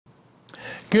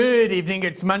Good evening.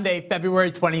 It's Monday, February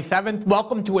 27th.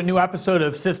 Welcome to a new episode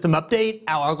of System Update,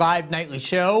 our live nightly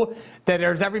show that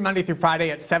airs every Monday through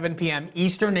Friday at 7 p.m.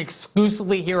 Eastern,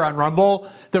 exclusively here on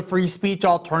Rumble, the free speech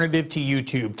alternative to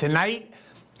YouTube. Tonight,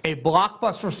 a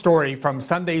blockbuster story from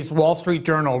Sunday's Wall Street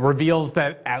Journal reveals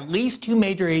that at least two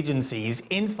major agencies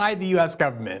inside the U.S.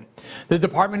 government, the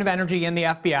Department of Energy and the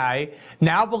FBI,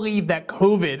 now believe that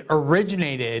COVID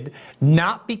originated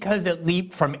not because it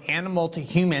leaped from animal to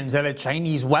humans at a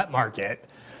Chinese wet market.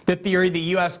 The theory the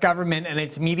U.S. government and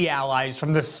its media allies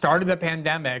from the start of the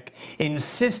pandemic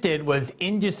insisted was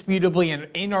indisputably and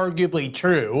inarguably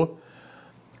true.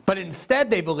 But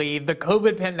instead, they believe the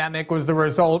COVID pandemic was the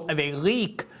result of a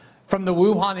leak from the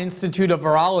Wuhan Institute of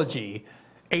Virology,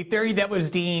 a theory that was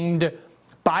deemed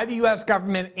by the U.S.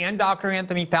 government and Dr.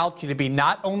 Anthony Fauci to be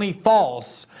not only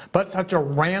false, but such a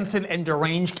rancid and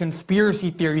deranged conspiracy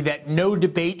theory that no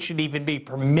debate should even be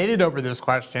permitted over this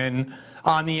question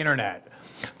on the internet.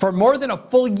 For more than a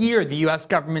full year, the U.S.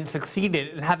 government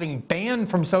succeeded in having banned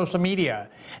from social media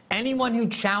anyone who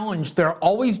challenged their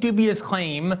always dubious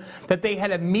claim that they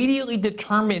had immediately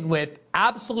determined with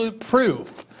absolute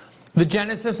proof the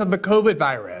genesis of the COVID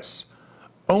virus,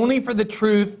 only for the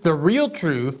truth, the real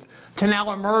truth, to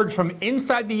now emerge from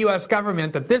inside the U.S.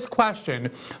 government that this question,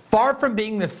 far from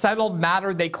being the settled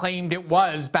matter they claimed it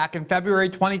was back in February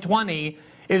 2020,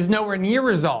 is nowhere near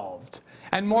resolved.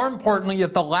 And more importantly,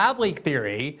 that the lab leak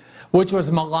theory, which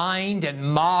was maligned and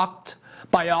mocked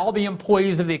by all the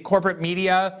employees of the corporate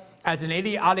media as an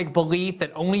idiotic belief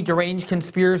that only deranged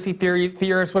conspiracy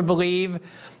theorists would believe,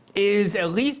 is,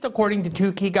 at least according to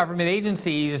two key government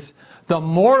agencies, the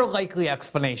more likely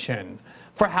explanation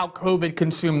for how COVID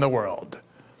consumed the world.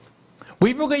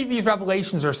 We believe these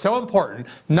revelations are so important,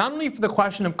 not only for the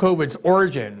question of COVID's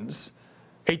origins,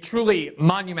 a truly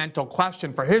monumental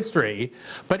question for history,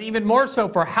 but even more so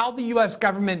for how the U.S.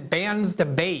 government bans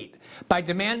debate by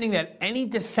demanding that any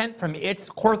dissent from its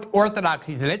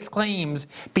orthodoxies and its claims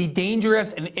be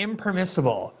dangerous and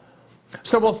impermissible.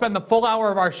 So we'll spend the full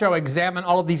hour of our show examine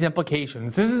all of these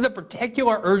implications. This is a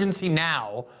particular urgency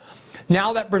now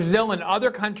that Brazil and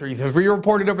other countries, as we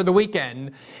reported over the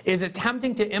weekend, is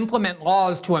attempting to implement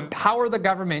laws to empower the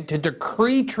government to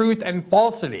decree truth and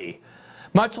falsity,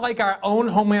 much like our own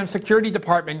Homeland Security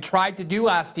Department tried to do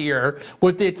last year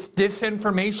with its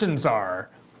disinformation czar.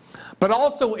 But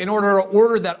also in order to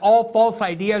order that all false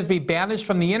ideas be banished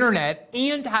from the internet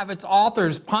and have its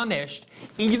authors punished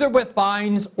either with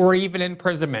fines or even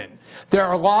imprisonment. There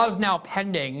are laws now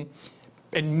pending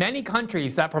in many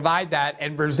countries that provide that,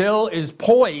 and Brazil is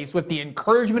poised with the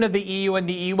encouragement of the EU and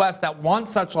the US that want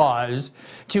such laws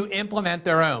to implement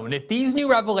their own. If these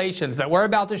new revelations that we're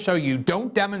about to show you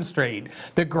don't demonstrate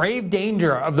the grave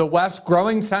danger of the West's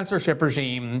growing censorship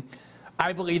regime,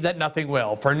 I believe that nothing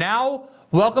will. For now,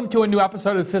 welcome to a new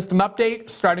episode of System Update,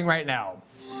 starting right now.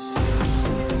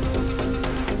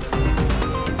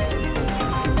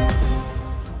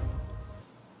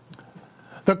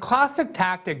 The classic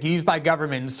tactic used by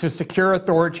governments to secure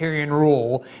authoritarian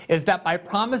rule is that by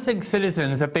promising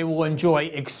citizens that they will enjoy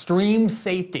extreme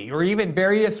safety or even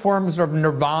various forms of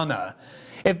nirvana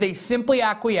if they simply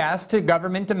acquiesce to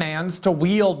government demands to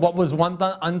wield what was once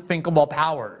unthinkable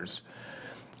powers.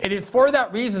 It is for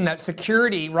that reason that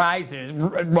security rises,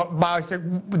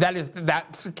 that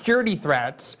security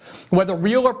threats, whether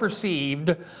real or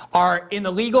perceived, are in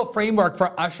the legal framework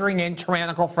for ushering in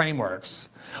tyrannical frameworks.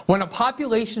 When a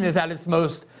population is at its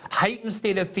most heightened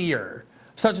state of fear,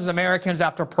 such as Americans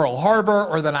after Pearl Harbor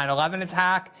or the 9/11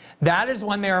 attack, that is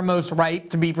when they are most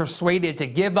ripe to be persuaded to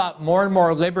give up more and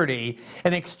more liberty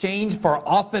in exchange for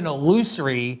often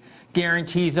illusory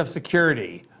guarantees of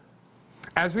security.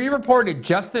 As we reported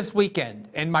just this weekend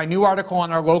in my new article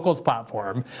on our Locals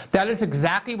platform, that is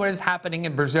exactly what is happening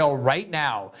in Brazil right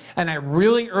now. And I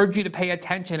really urge you to pay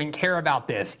attention and care about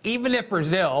this, even if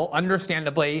Brazil,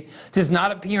 understandably, does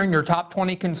not appear in your top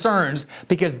 20 concerns,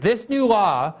 because this new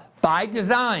law, by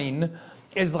design,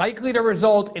 is likely to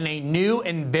result in a new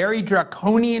and very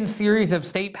draconian series of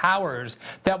state powers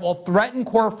that will threaten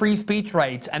core free speech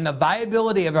rights and the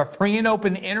viability of a free and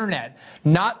open internet,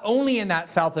 not only in that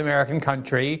South American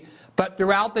country, but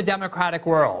throughout the democratic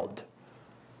world.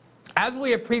 As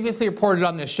we have previously reported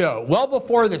on this show, well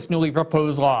before this newly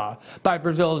proposed law by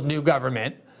Brazil's new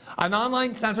government, an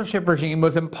online censorship regime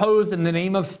was imposed in the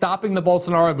name of stopping the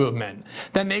Bolsonaro movement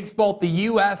that makes both the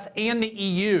US and the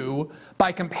EU,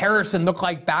 by comparison, look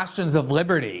like bastions of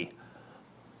liberty.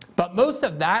 But most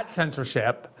of that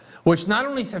censorship, which not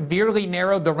only severely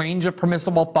narrowed the range of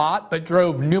permissible thought, but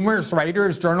drove numerous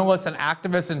writers, journalists, and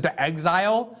activists into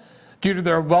exile, due to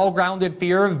their well-grounded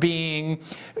fear of being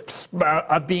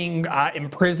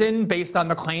imprisoned based on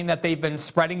the claim that they've been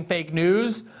spreading fake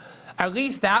news. At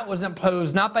least that was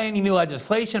imposed not by any new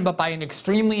legislation, but by an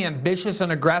extremely ambitious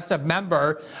and aggressive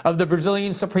member of the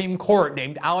Brazilian Supreme Court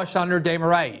named Alexandre de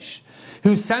Moraes,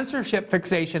 whose censorship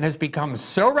fixation has become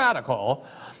so radical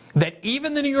that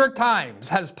even the New York Times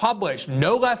has published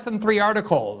no less than 3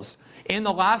 articles in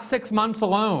the last 6 months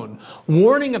alone,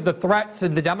 warning of the threats to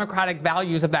the democratic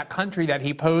values of that country that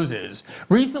he poses.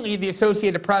 Recently, the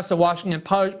Associated Press and Washington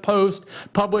Post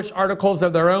published articles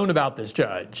of their own about this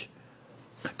judge.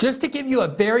 Just to give you a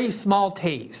very small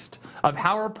taste of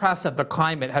how repressive the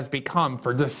climate has become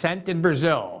for dissent in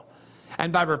Brazil.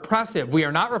 And by repressive, we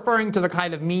are not referring to the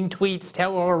kind of mean tweets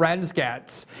Taylor Lorenz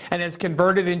gets and is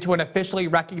converted into an officially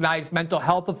recognized mental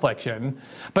health affliction,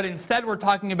 but instead we're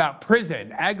talking about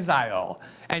prison, exile,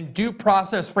 and due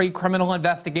process-free criminal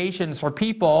investigations for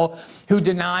people who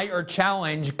deny or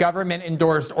challenge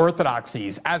government-endorsed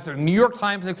orthodoxies. As the New York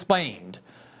Times explained,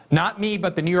 not me,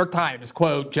 but the New York Times,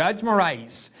 quote, Judge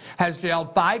Moraes has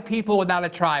jailed 5 people without a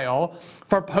trial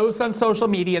for posts on social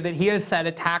media that he has said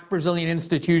attack Brazilian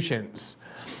institutions.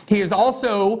 He has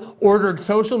also ordered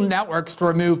social networks to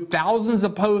remove thousands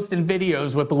of posts and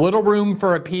videos with little room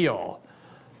for appeal.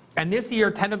 And this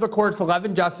year, 10 of the court's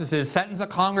 11 justices sentenced a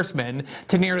congressman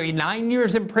to nearly 9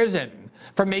 years in prison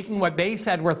for making what they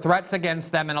said were threats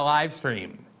against them in a live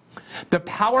stream. The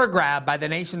power grab by the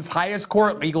nation's highest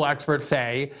court, legal experts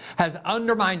say, has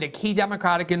undermined a key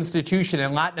democratic institution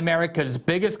in Latin America's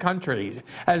biggest country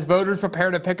as voters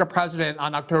prepare to pick a president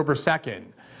on October 2nd.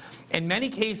 In many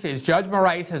cases, Judge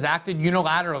Moraes has acted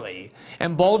unilaterally,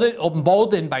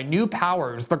 emboldened by new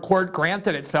powers the court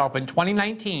granted itself in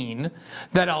 2019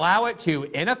 that allow it to,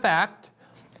 in effect,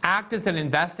 act as an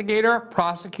investigator,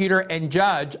 prosecutor, and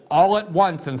judge all at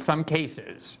once in some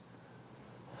cases.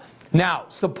 Now,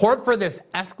 support for this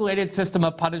escalated system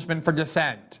of punishment for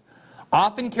dissent,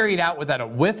 often carried out without a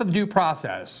whiff of due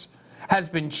process, has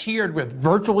been cheered with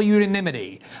virtual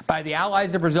unanimity by the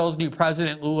allies of Brazil's new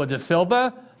president, Lula da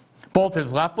Silva, both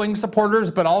his left-wing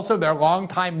supporters, but also their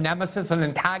longtime nemesis and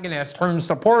antagonist turned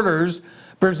supporters,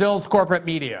 Brazil's corporate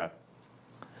media.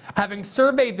 Having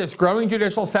surveyed this growing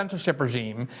judicial censorship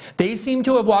regime, they seem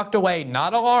to have walked away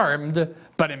not alarmed,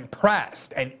 but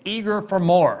impressed and eager for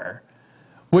more,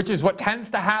 which is what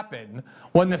tends to happen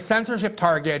when the censorship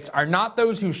targets are not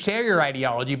those who share your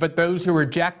ideology, but those who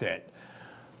reject it.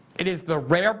 It is the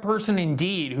rare person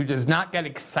indeed who does not get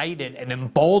excited and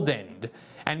emboldened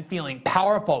and feeling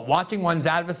powerful watching one's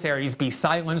adversaries be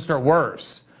silenced or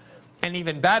worse. And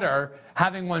even better,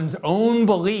 having one's own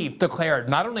belief declared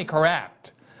not only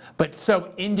correct, but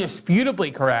so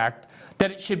indisputably correct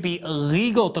that it should be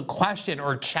illegal to question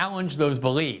or challenge those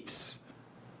beliefs.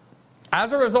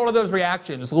 As a result of those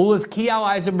reactions, Lula's key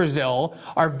allies in Brazil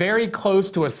are very close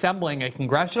to assembling a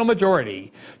congressional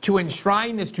majority to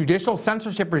enshrine this judicial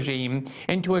censorship regime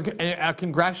into a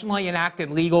congressionally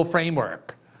enacted legal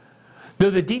framework. Though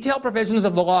the detailed provisions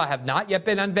of the law have not yet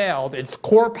been unveiled, its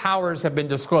core powers have been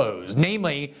disclosed,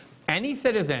 namely, any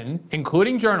citizen,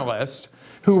 including journalists,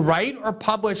 who write or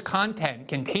publish content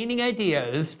containing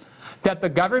ideas that the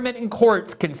government and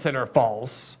courts consider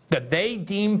false, that they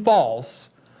deem false,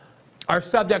 are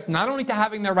subject not only to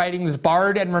having their writings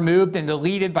barred and removed and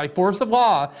deleted by force of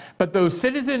law, but those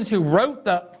citizens who wrote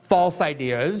the false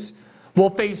ideas will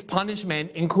face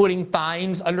punishment, including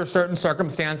fines under certain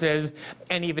circumstances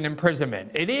and even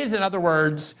imprisonment. It is, in other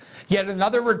words, yet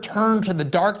another return to the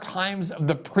dark times of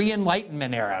the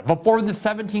pre-Enlightenment era, before the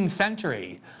 17th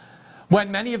century,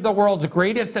 when many of the world's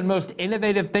greatest and most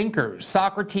innovative thinkers,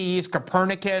 Socrates,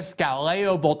 Copernicus,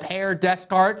 Galileo, Voltaire,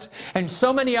 Descartes, and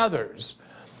so many others,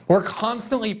 were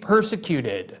constantly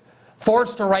persecuted,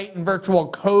 forced to write in virtual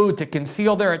code to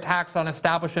conceal their attacks on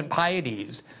establishment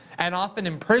pieties, and often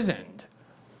imprisoned,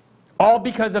 all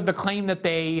because of the claim that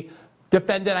they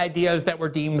defended ideas that were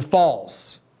deemed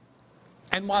false.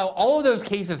 And while all of those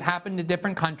cases happened in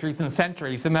different countries and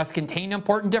centuries and thus contain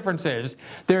important differences,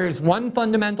 there is one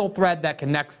fundamental thread that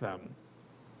connects them.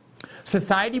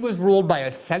 Society was ruled by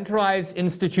a centralized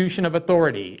institution of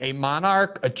authority, a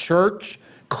monarch, a church,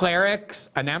 clerics,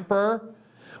 an emperor,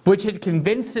 which had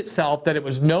convinced itself that it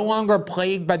was no longer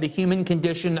plagued by the human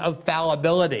condition of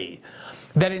fallibility,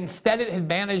 that instead it had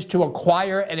managed to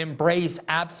acquire and embrace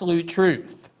absolute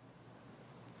truth.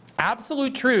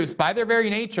 Absolute truths, by their very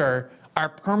nature, are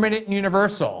permanent and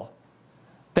universal.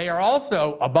 They are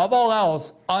also, above all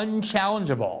else,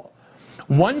 unchallengeable.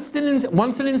 Once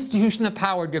an institution of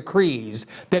power decrees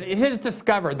that it has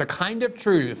discovered the kind of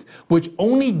truth which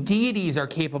only deities are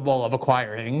capable of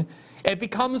acquiring, it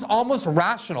becomes almost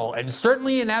rational and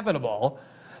certainly inevitable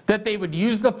that they would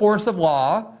use the force of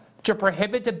law to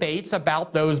prohibit debates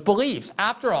about those beliefs.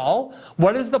 After all,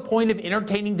 what is the point of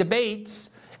entertaining debates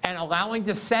and allowing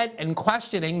dissent and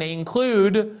questioning they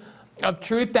include of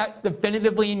truth that's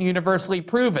definitively and universally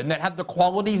proven, that have the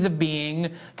qualities of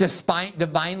being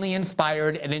divinely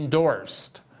inspired and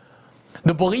endorsed?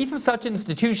 The belief of such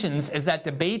institutions is that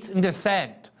debates and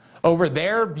dissent over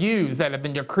their views that have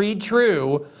been decreed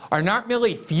true are not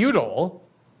merely futile.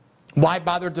 Why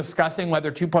bother discussing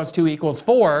whether 2 + 2 =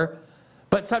 4?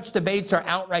 But such debates are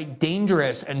outright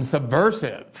dangerous and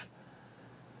subversive.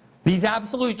 These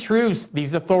absolute truths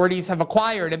these authorities have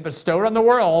acquired and bestowed on the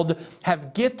world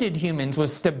have gifted humans with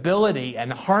stability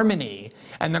and harmony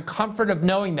and the comfort of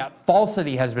knowing that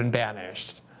falsity has been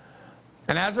banished.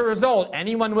 And as a result,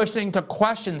 anyone wishing to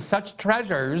question such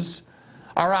treasures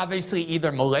are obviously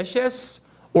either malicious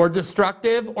or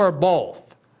destructive or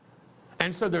both.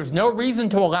 And so there's no reason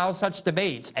to allow such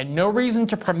debates and no reason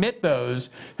to permit those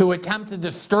who attempt to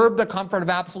disturb the comfort of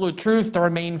absolute truth to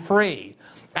remain free,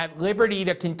 at liberty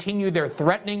to continue their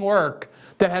threatening work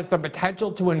that has the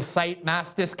potential to incite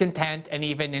mass discontent and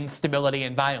even instability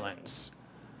and violence.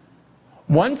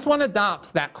 Once one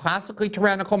adopts that classically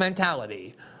tyrannical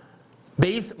mentality,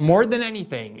 based more than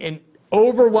anything in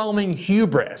overwhelming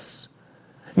hubris,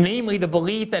 namely the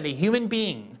belief that a human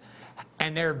being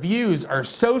and their views are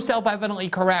so self-evidently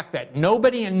correct that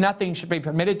nobody and nothing should be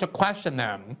permitted to question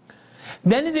them,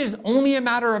 then it is only a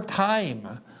matter of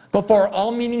time before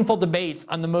all meaningful debates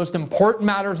on the most important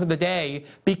matters of the day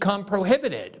become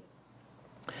prohibited,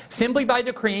 simply by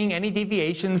decreeing any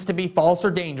deviations to be false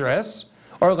or dangerous,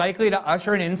 or likely to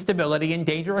usher in instability and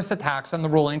dangerous attacks on the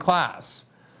ruling class.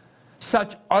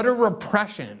 Such utter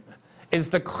repression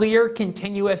is the clear,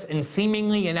 continuous, and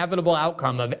seemingly inevitable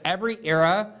outcome of every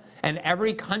era and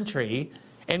every country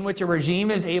in which a regime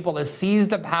is able to seize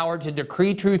the power to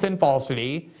decree truth and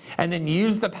falsity, and then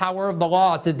use the power of the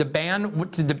law to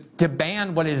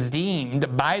ban what is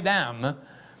deemed by them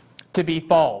to be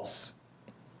false.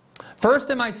 First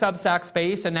in my Substack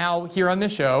space and now here on the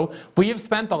show, we have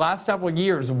spent the last several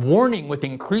years warning with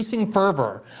increasing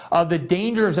fervor of the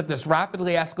dangers of this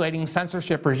rapidly escalating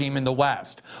censorship regime in the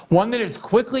West, one that is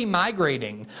quickly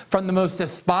migrating from the most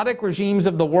despotic regimes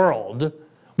of the world,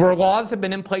 where laws have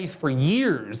been in place for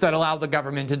years that allow the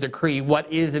government to decree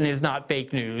what is and is not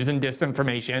fake news and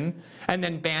disinformation, and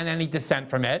then ban any dissent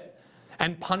from it,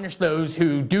 and punish those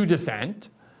who do dissent.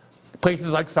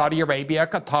 Places like Saudi Arabia,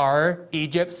 Qatar,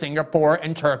 Egypt, Singapore,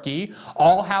 and Turkey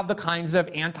all have the kinds of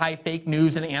anti-fake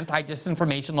news and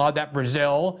anti-disinformation law that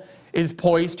Brazil is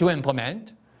poised to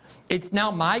implement. It's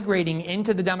now migrating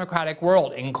into the democratic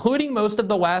world, including most of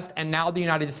the West and now the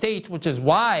United States, which is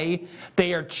why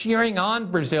they are cheering on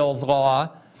Brazil's law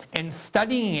and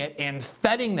studying it and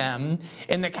feting them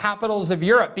in the capitals of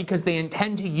Europe, because they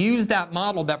intend to use that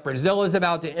model that Brazil is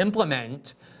about to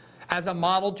implement as a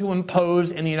model to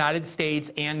impose in the United States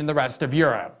and in the rest of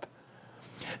Europe.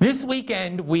 This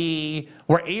weekend, we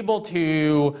were able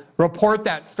to report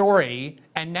that story,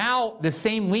 and now the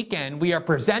same weekend, we are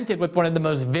presented with one of the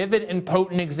most vivid and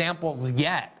potent examples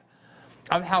yet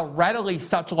of how readily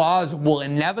such laws will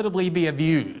inevitably be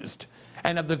abused,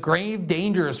 and of the grave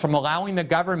dangers from allowing the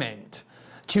government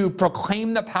to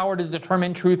proclaim the power to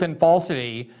determine truth and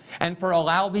falsity, and for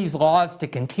allow these laws to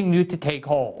continue to take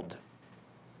hold.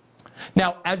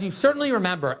 Now, as you certainly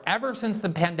remember, ever since the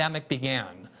pandemic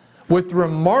began, with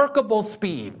remarkable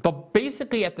speed, but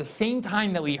basically at the same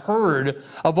time that we heard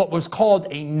of what was called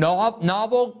a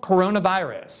novel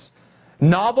coronavirus.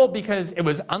 Novel because it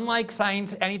was unlike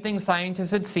anything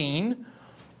scientists had seen.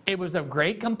 It was of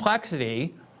great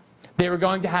complexity. They were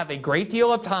going to have a great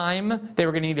deal of time. They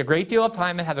were going to need a great deal of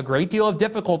time and have a great deal of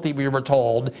difficulty, we were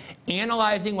told,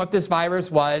 analyzing what this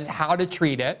virus was, how to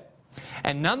treat it.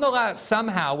 And nonetheless,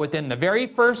 somehow within the very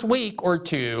first week or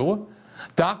two,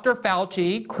 Dr.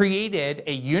 Fauci created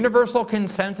a universal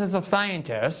consensus of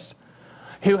scientists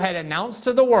who had announced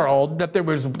to the world that there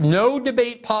was no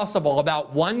debate possible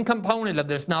about one component of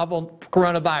this novel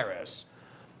coronavirus,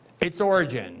 its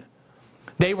origin.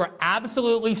 They were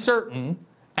absolutely certain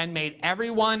and made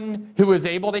everyone who was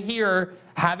able to hear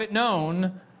have it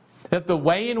known that the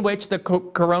way in which the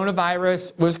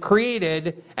coronavirus was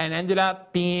created and ended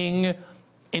up being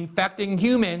infecting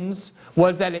humans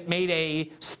was that it made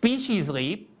a species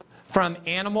leap from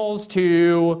animals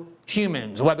to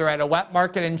humans, whether at a wet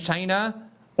market in China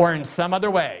or in some other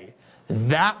way.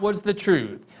 That was the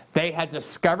truth. They had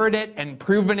discovered it and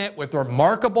proven it with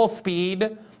remarkable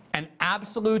speed and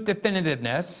absolute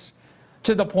definitiveness,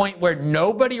 to the point where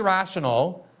nobody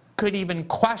rational could even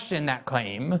question that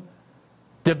claim.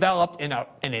 developed in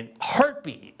a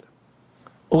heartbeat,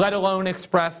 let alone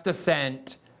express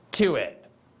dissent to it.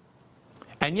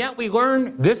 And yet we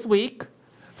learn this week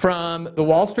from the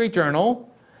Wall Street Journal,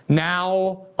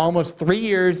 now almost 3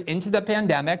 years into the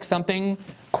pandemic, something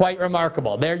quite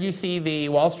remarkable. There you see the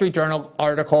Wall Street Journal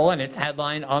article and its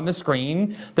headline on the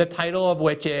screen, the title of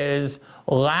which is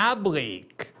 "Lab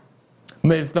Leak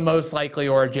is the most likely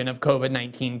origin of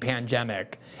COVID-19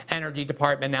 pandemic." Energy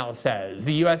Department now says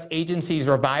the U.S. agency's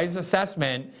revised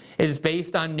assessment is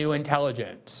based on new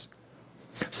intelligence.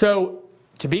 So,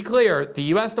 to be clear, the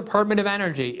U.S. Department of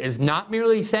Energy is not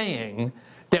merely saying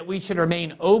that we should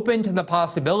remain open to the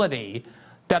possibility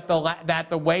that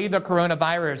the way the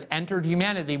coronavirus entered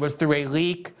humanity was through a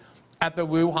leak at the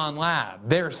Wuhan lab.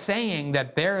 They're saying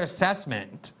that their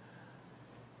assessment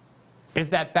is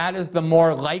that that is the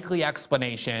more likely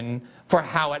explanation for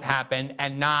how it happened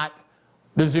and not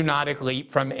the zoonotic leap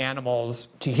from animals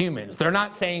to humans. They're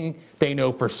not saying they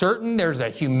know for certain. There's a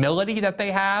humility that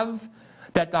they have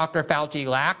that Dr. Fauci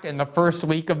lacked in the first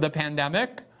week of the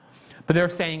pandemic. But they're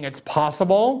saying it's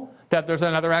possible that there's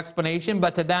another explanation,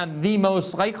 but to them, the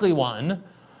most likely one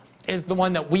is the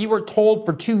one that we were told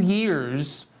for 2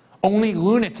 years only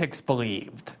lunatics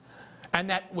believed. And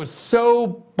that was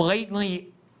so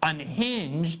blatantly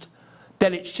unhinged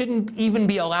that it shouldn't even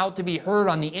be allowed to be heard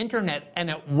on the internet, and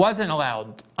it wasn't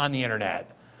allowed on the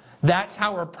internet. That's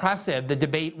how repressive the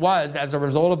debate was as a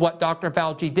result of what Dr.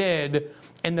 Fauci did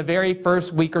in the very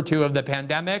first week or two of the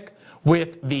pandemic,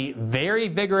 with the very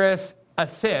vigorous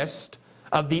assist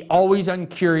of the always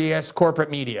uncurious corporate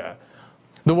media.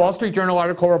 The Wall Street Journal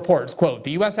article reports, quote,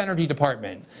 "The U.S. Energy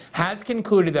Department has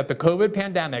concluded that the COVID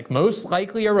pandemic most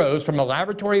likely arose from a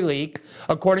laboratory leak,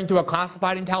 according to a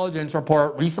classified intelligence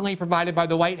report recently provided by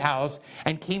the White House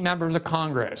and key members of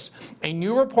Congress. A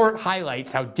new report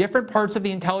highlights how different parts of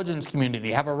the intelligence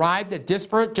community have arrived at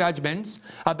disparate judgments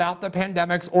about the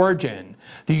pandemic's origin.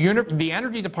 The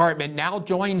Energy Department now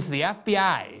joins the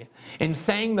FBI in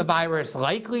saying the virus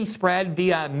likely spread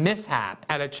via mishap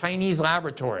at a Chinese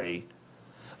laboratory.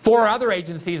 4 other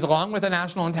agencies, along with the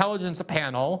National Intelligence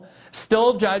Panel,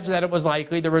 still judge that it was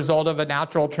likely the result of a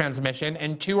natural transmission,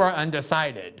 and 2 are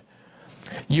undecided.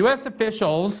 U.S.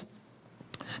 officials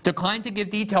declined to give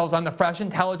details on the fresh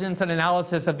intelligence and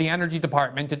analysis of the Energy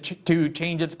Department to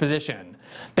change its position.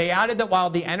 They added that while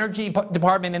the Energy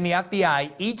Department and the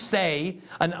FBI each say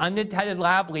an undetected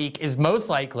lab leak is most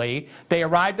likely, they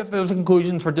arrived at those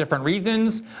conclusions for different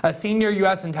reasons. A senior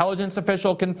U.S. intelligence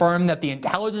official confirmed that the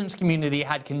intelligence community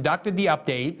had conducted the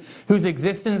update, whose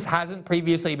existence hasn't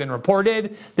previously been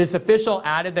reported. This official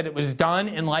added that it was done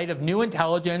in light of new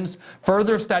intelligence,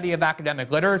 further study of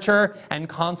academic literature, and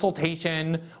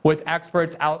consultation with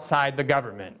experts outside the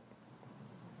government.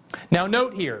 Now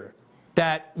note here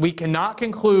that we cannot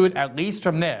conclude, at least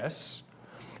from this,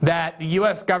 that the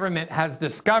U.S. government has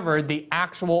discovered the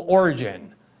actual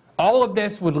origin. All of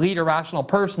this would lead a rational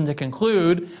person to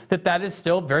conclude that that is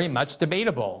still very much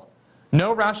debatable.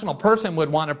 No rational person would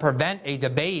want to prevent a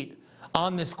debate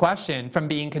on this question from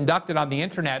being conducted on the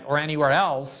internet or anywhere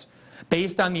else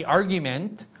based on the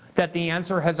argument that the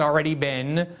answer has already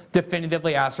been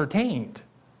definitively ascertained.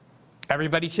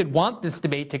 Everybody should want this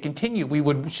debate to continue.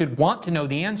 We should want to know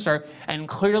the answer, and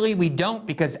clearly we don't,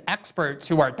 because experts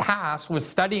who are tasked with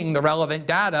studying the relevant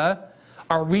data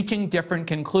are reaching different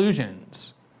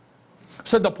conclusions.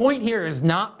 So the point here is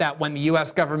not that when the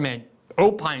U.S. government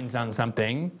opines on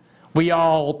something, we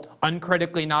all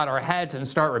uncritically nod our heads and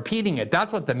start repeating it.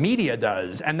 That's what the media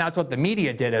does, and that's what the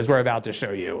media did, as we're about to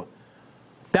show you.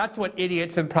 That's what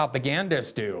idiots and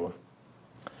propagandists do.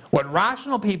 What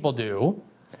rational people do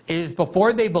is,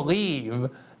 before they believe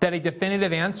that a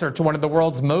definitive answer to one of the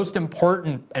world's most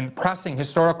important and pressing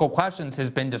historical questions has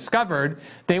been discovered,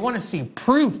 they want to see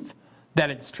proof that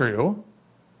it's true.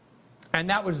 And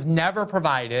that was never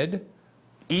provided,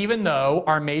 even though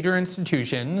our major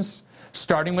institutions,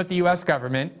 starting with the US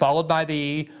government, followed by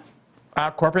the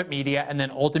corporate media, and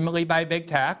then ultimately by big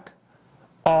tech,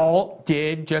 all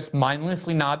did just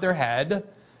mindlessly nod their head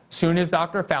soon as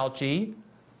Dr. Fauci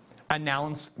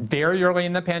announced very early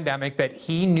in the pandemic that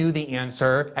he knew the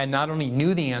answer, and not only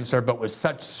knew the answer, but with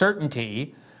such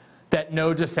certainty that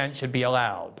no dissent should be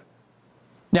allowed.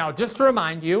 Now, just to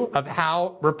remind you of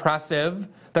how repressive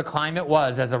the climate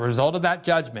was as a result of that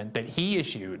judgment that he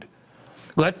issued,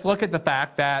 let's look at the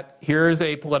fact that here's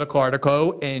a Politico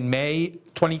article in May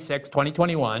 26,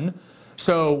 2021.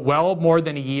 So well more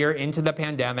than a year into the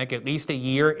pandemic, at least a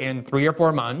year and 3 or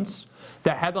 4 months,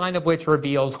 the headline of which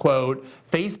reveals, quote,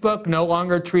 Facebook no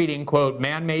longer treating, quote,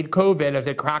 man-made COVID as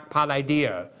a crackpot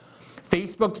idea.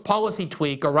 Facebook's policy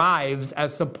tweak arrives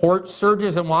as support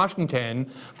surges in Washington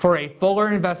for a fuller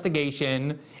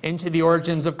investigation into the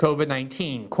origins of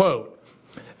COVID-19. Quote,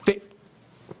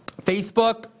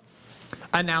 Facebook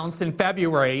announced in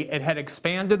February it had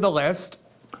expanded the list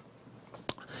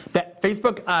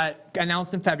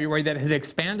announced in February that it had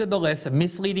expanded the list of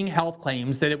misleading health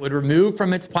claims that it would remove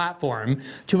from its platform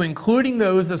to including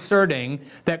those asserting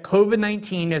that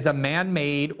COVID-19 is a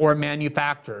man-made or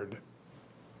manufactured.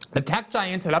 The tech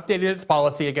giants had updated its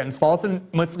policy against false and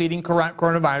misleading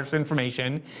coronavirus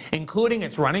information, including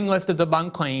its running list of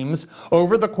debunked claims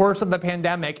over the course of the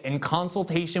pandemic in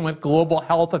consultation with global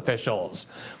health officials.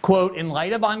 Quote, in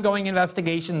light of ongoing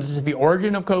investigations into the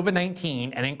origin of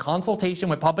COVID-19 and in consultation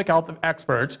with public health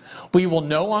experts, we will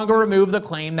no longer remove the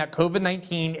claim that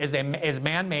COVID-19 is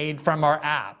man-made from our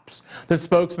apps, the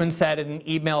spokesman said in an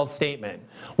email statement.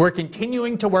 We're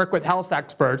continuing to work with health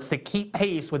experts to keep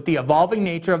pace with the evolving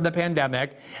nature of the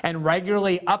pandemic and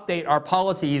regularly update our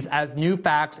policies as new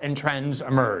facts and trends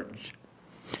emerge.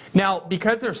 Now,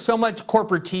 because there's so much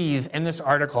corporate tease in this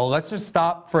article, let's just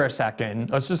stop for a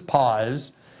second. Let's just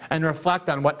pause and reflect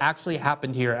on what actually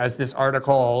happened here as this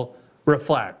article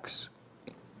reflects.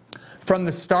 From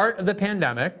the start of the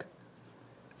pandemic,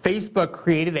 Facebook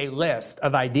created a list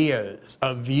of ideas,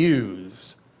 of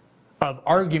views, of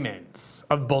arguments,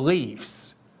 of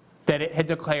beliefs that it had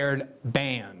declared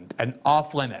banned and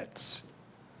off limits.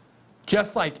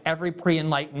 Just like every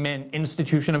pre-Enlightenment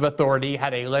institution of authority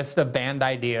had a list of banned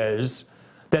ideas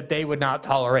that they would not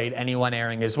tolerate anyone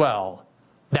airing as well.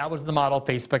 That was the model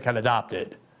Facebook had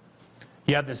adopted.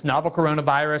 You have this novel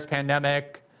coronavirus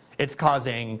pandemic. It's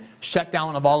causing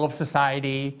shutdown of all of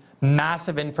society,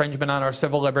 massive infringement on our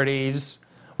civil liberties,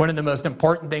 one of the most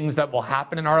important things that will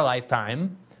happen in our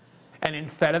lifetime. And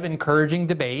instead of encouraging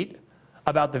debate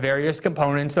about the various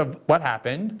components of what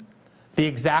happened, the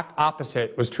exact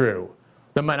opposite was true.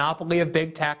 The monopoly of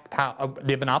big tech,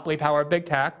 the monopoly power of big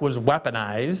tech was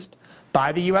weaponized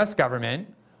by the US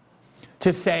government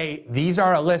to say, these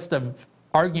are a list of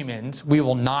arguments we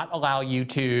will not allow you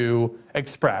to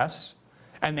express,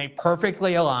 and they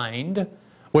perfectly aligned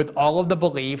with all of the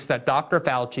beliefs that Dr.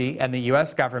 Fauci and the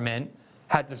US government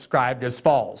had described as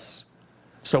false.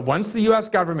 So once the US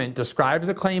government describes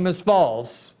a claim as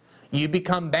false, you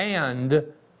become banned,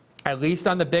 at least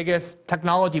on the biggest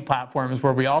technology platforms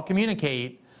where we all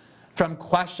communicate, from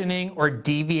questioning or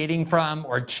deviating from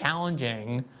or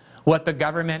challenging what the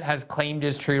government has claimed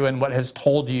is true and what has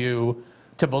told you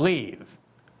to believe.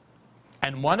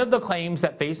 And one of the claims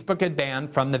that Facebook had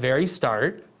banned from the very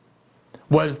start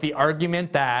was the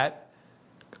argument that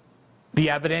the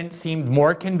evidence seemed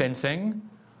more convincing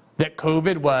that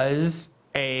COVID was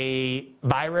a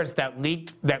virus that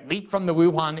leaked from the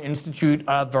Wuhan Institute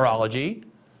of Virology,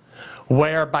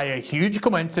 where by a huge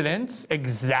coincidence,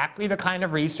 exactly the kind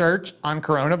of research on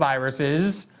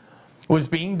coronaviruses was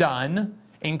being done,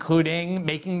 including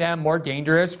making them more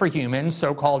dangerous for humans,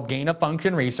 so-called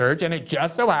gain-of-function research. And it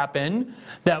just so happened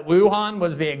that Wuhan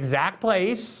was the exact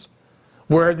place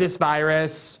where this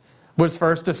virus was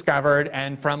first discovered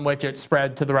and from which it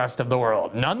spread to the rest of the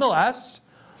world. Nonetheless,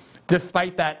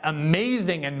 despite that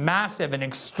amazing and massive and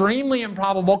extremely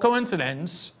improbable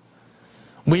coincidence,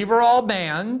 we were all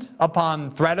banned, upon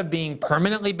threat of being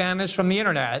permanently banished from the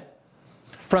internet,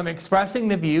 from expressing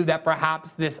the view that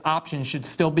perhaps this option should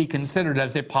still be considered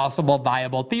as a possible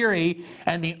viable theory.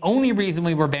 And the only reason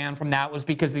we were banned from that was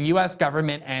because the US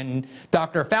government and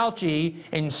Dr. Fauci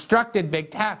instructed big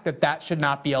tech that that should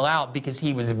not be allowed, because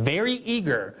he was very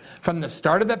eager from the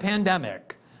start of the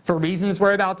pandemic, for reasons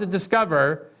we're about to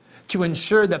discover, to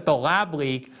ensure that the lab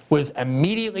leak was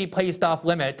immediately placed off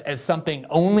limits as something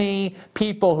only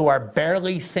people who are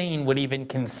barely sane would even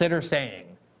consider saying.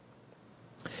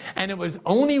 And it was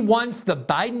only once the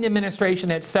Biden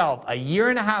administration itself, a year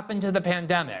and a half into the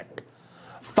pandemic,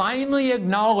 finally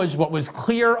acknowledged what was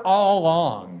clear all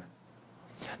along,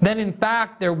 that in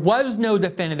fact there was no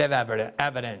definitive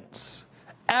evidence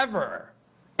ever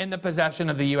in the possession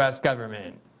of the US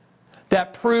government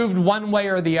that proved one way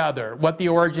or the other what the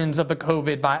origins of the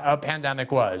COVID pandemic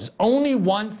was. Only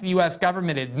once the US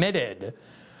government admitted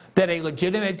that a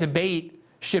legitimate debate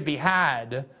should be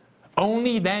had,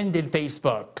 only then did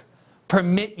Facebook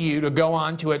permit you to go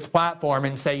onto its platform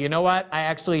and say, you know what, I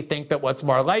actually think that what's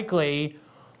more likely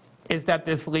is that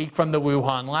this leaked from the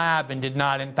Wuhan lab and did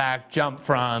not in fact jump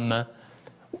from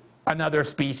another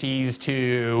species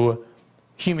to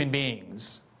human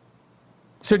beings.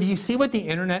 So do you see what the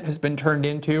internet has been turned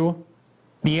into?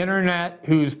 The internet,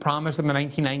 whose promise in the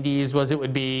 1990s was it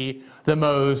would be the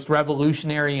most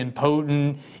revolutionary and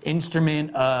potent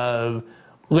instrument of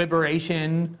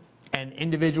liberation and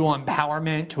individual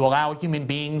empowerment to allow human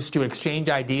beings to exchange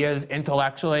ideas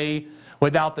intellectually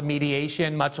without the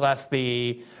mediation, much less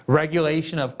the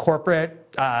regulation of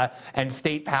corporate and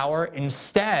state power.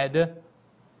 Instead,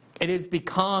 it has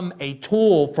become a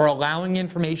tool for allowing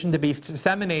information to be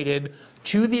disseminated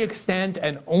to the extent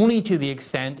and only to the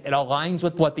extent it aligns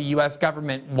with what the US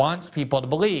government wants people to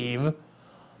believe.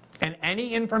 And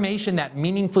any information that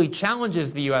meaningfully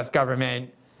challenges the US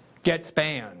government gets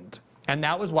banned. And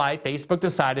that was why Facebook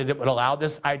decided it would allow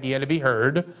this idea to be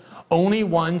heard only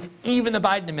once even the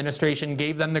Biden administration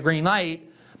gave them the green light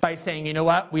by saying, you know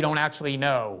what, we don't actually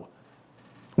know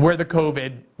where the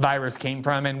COVID virus came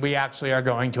from, and we actually are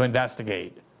going to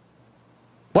investigate.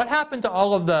 What happened to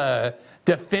all of the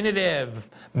definitive,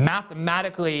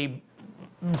 mathematically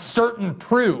certain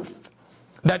proof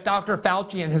that Dr.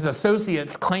 Fauci and his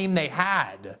associates claimed they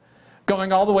had,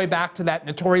 going all the way back to that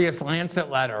notorious Lancet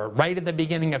letter right at the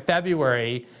beginning of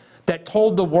February that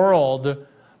told the world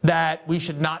that we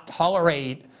should not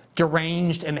tolerate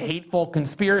deranged and hateful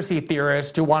conspiracy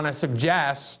theorists who want to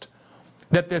suggest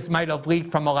that this might have leaked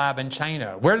from a lab in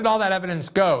China? Where did all that evidence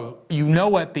go? You know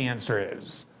what the answer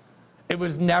is. It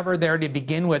was never there to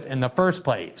begin with in the first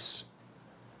place.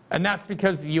 And that's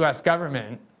because the US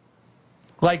government,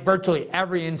 like virtually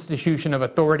every institution of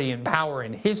authority and power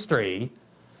in history,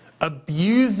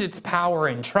 abused its power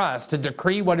and trust to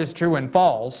decree what is true and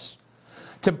false,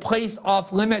 to place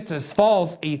off limits as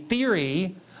false a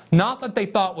theory, not that they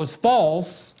thought was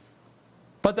false,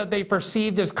 but that they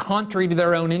perceived as contrary to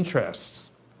their own interests.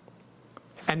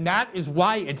 And that is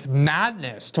why it's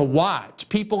madness to watch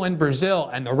people in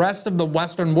Brazil and the rest of the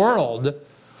Western world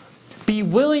be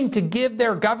willing to give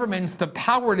their governments the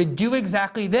power to do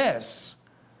exactly this.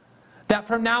 That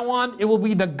from now on, it will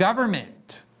be the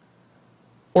government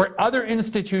or other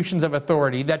institutions of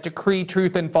authority that decree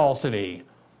truth and falsity,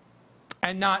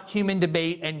 and not human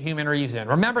debate and human reason.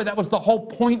 Remember, that was the whole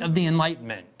point of the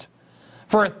Enlightenment.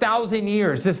 For 1,000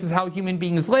 years, this is how human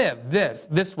beings lived,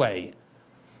 this way.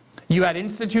 You had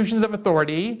institutions of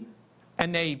authority,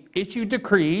 and they issued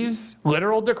decrees,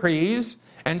 literal decrees,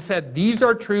 and said these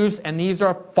are truths and these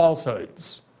are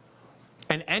falsehoods.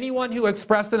 And anyone who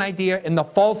expressed an idea in the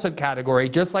falsehood category,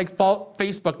 just like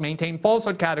Facebook maintained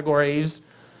falsehood categories,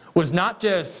 was not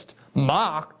just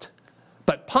mocked,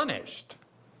 but punished.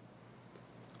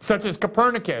 Such as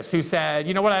Copernicus, who said,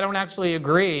 you know what, I don't actually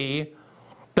agree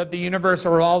that the universe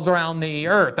revolves around the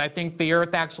earth. I think the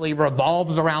earth actually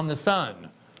revolves around the sun.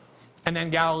 And then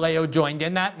Galileo joined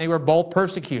in that, and they were both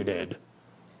persecuted,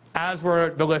 as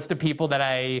were the list of people that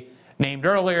I named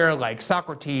earlier, like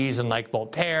Socrates and like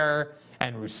Voltaire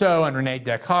and Rousseau and René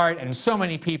Descartes, and so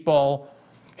many people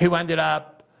who ended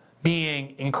up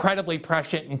being incredibly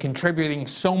prescient and contributing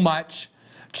so much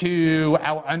to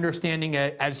our understanding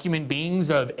as human beings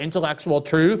of intellectual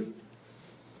truth.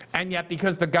 And yet,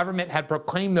 because the government had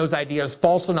proclaimed those ideas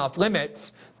false and off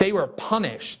limits, they were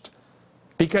punished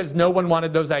because no one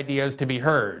wanted those ideas to be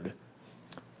heard.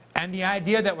 And the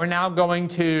idea that we're now going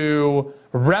to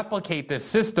replicate this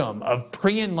system of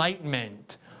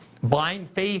pre-Enlightenment blind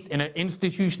faith in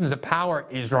institutions of power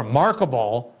is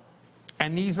remarkable,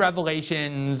 and these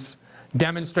revelations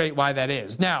demonstrate why that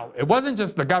is. Now, it wasn't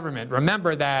just the government.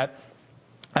 Remember that,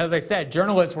 as I said,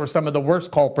 journalists were some of the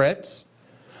worst culprits.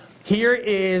 Here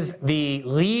is the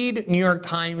lead New York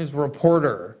Times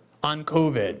reporter on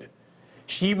COVID.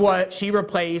 She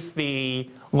replaced the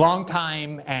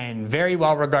longtime and very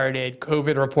well-regarded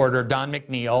COVID reporter Don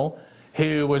McNeil,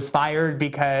 who was fired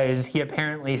because he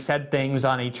apparently said things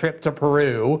on a trip to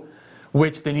Peru,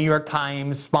 which the New York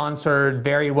Times sponsored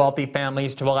very wealthy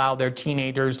families to allow their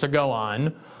teenagers to go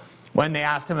on. When they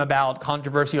asked him about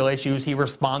controversial issues, he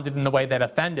responded in a way that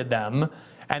offended them.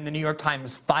 And the New York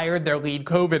Times fired their lead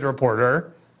COVID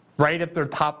reporter right at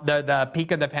the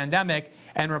peak of the pandemic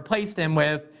and replaced him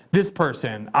with this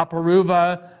person,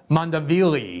 Apuruva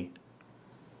Mandavili.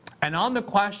 And on the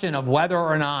question of whether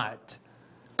or not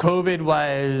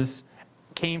COVID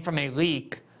came from a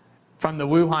leak from the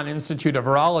Wuhan Institute of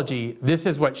Virology, this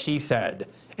is what she said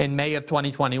in May of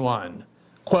 2021.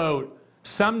 Quote,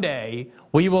 someday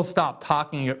we will stop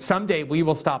talking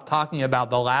about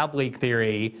the lab leak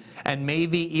theory and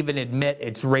maybe even admit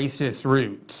its racist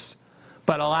roots.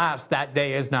 But alas, that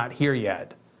day is not here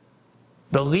yet.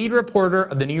 The lead reporter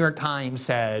of the New York Times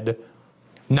said,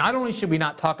 not only should we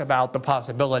not talk about the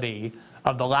possibility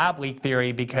of the lab leak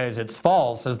theory because it's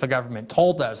false, as the government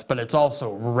told us, but it's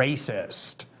also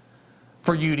racist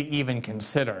for you to even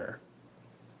consider.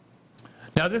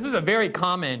 Now, this is a very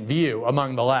common view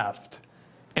among the left,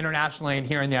 internationally and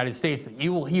here in the United States, that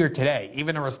you will hear today,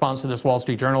 even in response to this Wall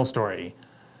Street Journal story,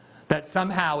 that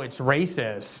somehow it's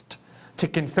racist to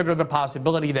consider the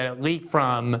possibility that it leaked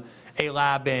from a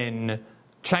lab in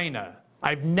China.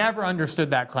 I've never understood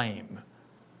that claim.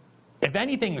 If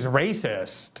anything's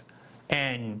racist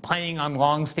and playing on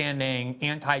long-standing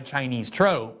anti-Chinese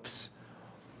tropes,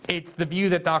 it's the view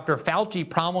that Dr. Fauci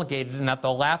promulgated and that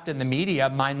the left and the media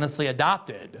mindlessly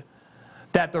adopted,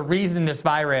 that the reason this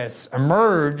virus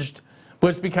emerged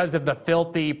was because of the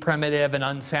filthy, primitive, and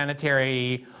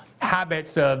unsanitary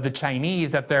habits of the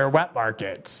Chinese at their wet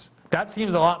markets. That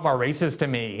seems a lot more racist to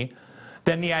me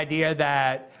than the idea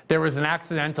that there was an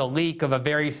accidental leak of a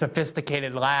very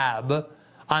sophisticated lab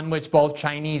on which both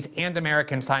Chinese and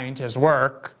American scientists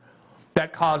work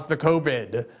that caused the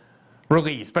COVID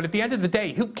release. But at the end of the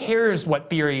day, who cares what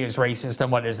theory is racist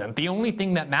and what isn't? The only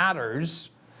thing that matters,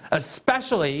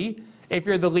 especially if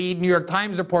you're the lead New York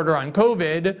Times reporter on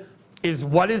COVID, is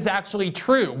what is actually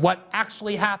true, what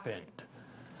actually happened.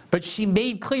 But she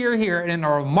made clear here in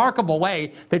a remarkable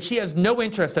way that she has no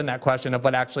interest in that question of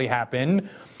what actually happened.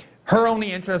 Her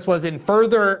only interest was in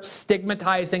further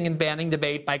stigmatizing and banning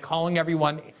debate by calling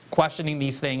everyone questioning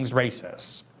these things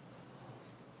racist.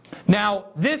 Now,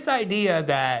 this idea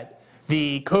that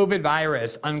the COVID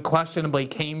virus unquestionably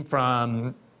came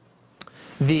from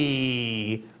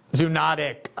the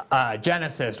zoonotic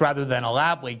genesis rather than a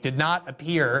lab leak did not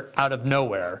appear out of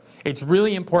nowhere. It's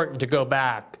really important to go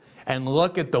back and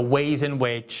look at the ways in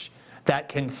which that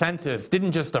consensus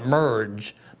didn't just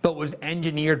emerge, but was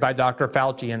engineered by Dr.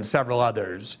 Fauci and several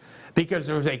others, because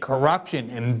there was a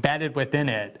corruption embedded within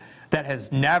it that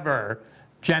has never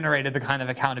generated the kind of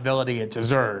accountability it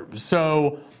deserves.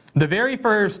 So the very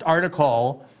first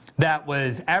article that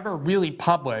was ever really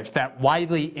published that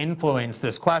widely influenced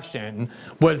this question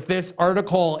was this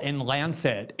article in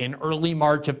Lancet in early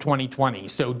March of 2020.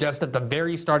 So just at the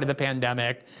very start of the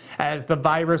pandemic, as the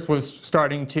virus was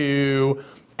starting to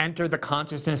enter the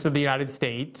consciousness of the United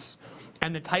States.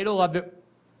 And the title of it,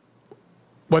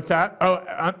 what's that?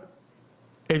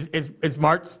 Is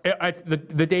March,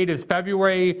 the date is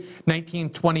February 19,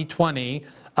 2020.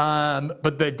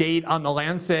 But the date on the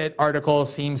Lancet article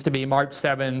seems to be March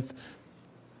 7th,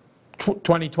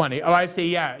 2020. Oh, I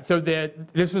see, yeah. So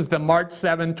this was the March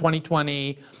 7th,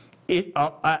 2020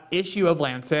 issue of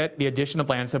Lancet, the edition of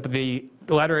Lancet, but the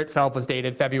letter itself was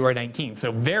dated February 19th,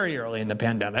 so very early in the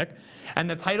pandemic. And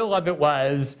the title of it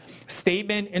was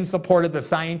Statement in Support of the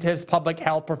Scientists, Public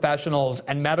Health Professionals,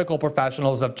 and Medical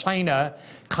Professionals of China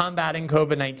Combating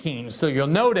COVID-19. So you'll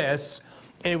notice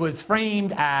it was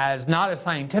framed as not a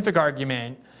scientific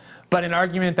argument, but an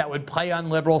argument that would play on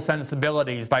liberal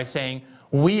sensibilities by saying,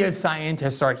 we as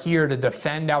scientists are here to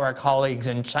defend our colleagues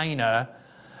in China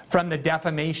from the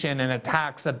defamation and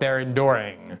attacks that they're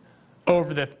enduring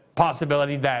over the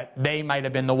possibility that they might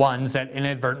have been the ones that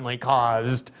inadvertently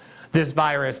caused this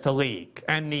virus to leak.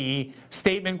 And the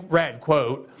statement read,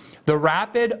 quote, "The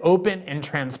rapid, open, and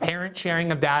transparent sharing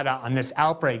of data on this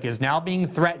outbreak is now being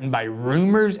threatened by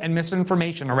rumors and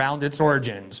misinformation around its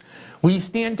origins. We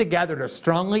stand together to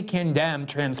strongly condemn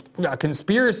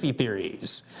conspiracy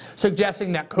theories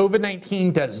suggesting that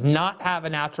COVID-19 does not have a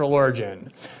natural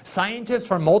origin. Scientists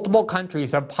from multiple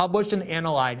countries have published and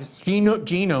analyzed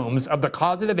genomes of the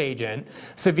causative agent,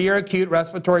 severe acute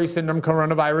respiratory syndrome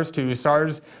coronavirus 2,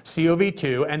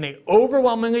 SARS-CoV-2, and they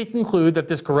overwhelmingly conclude that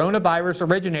this coronavirus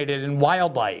originated in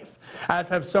wildlife, as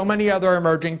have so many other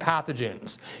emerging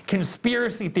pathogens.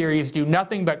 Conspiracy theories do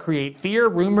nothing but create fear,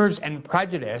 rumors, and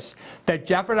prejudice that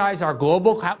jeopardize our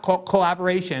global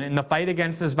collaboration in the fight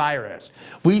against this virus.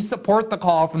 We support the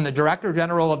call from the Director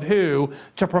General of WHO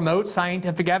to promote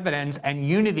scientific evidence and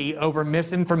unity over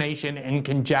misinformation and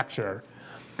conjecture."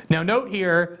 Now note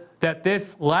here that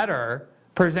this letter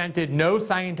presented no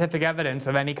scientific evidence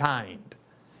of any kind.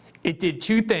 It did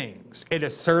two things. It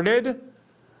asserted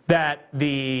that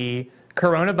the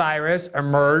coronavirus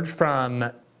emerged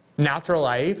from natural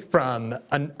life, from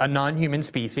a non-human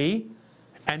species,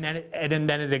 and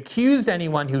then it accused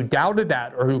anyone who doubted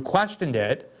that or who questioned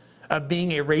it of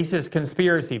being a racist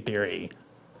conspiracy theory.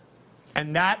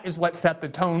 And that is what set the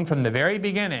tone from the very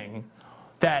beginning,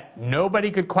 that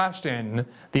nobody could question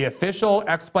the official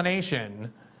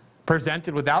explanation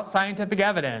presented without scientific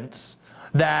evidence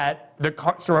that the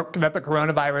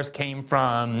coronavirus came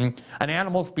from an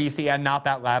animal species and not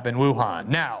that lab in Wuhan.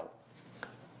 Now,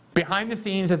 behind the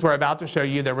scenes, as we're about to show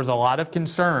you, there was a lot of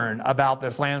concern about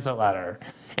this Lancet letter,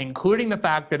 including the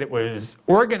fact that it was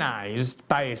organized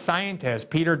by a scientist,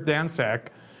 Peter Dissent,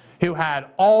 who had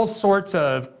all sorts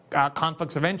of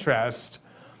conflicts of interest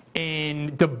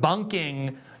in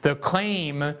debunking the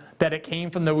claim that it came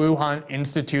from the Wuhan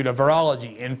Institute of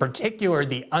Virology, in particular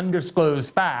the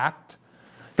undisclosed fact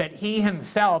that he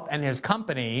himself and his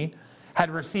company had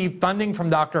received funding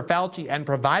from Dr. Fauci and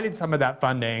provided some of that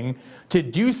funding to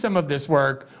do some of this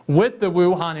work with the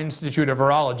Wuhan Institute of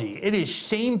Virology. It is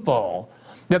shameful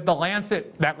that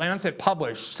Lancet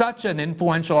published such an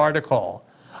influential article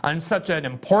on such an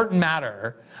important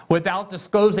matter without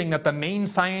disclosing that the main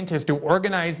scientist who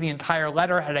organized the entire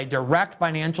letter had a direct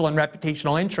financial and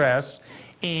reputational interest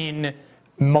in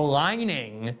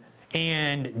maligning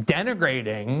and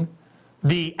denigrating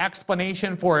the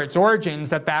explanation for its origins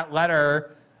that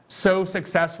letter so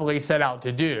successfully set out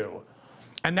to do.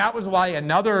 And that was why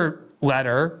another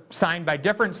letter signed by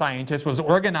different scientists was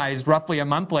organized roughly a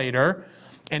month later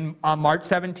on March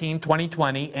 17,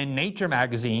 2020 in Nature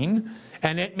magazine,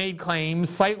 and it made claims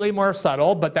slightly more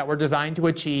subtle, but that were designed to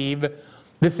achieve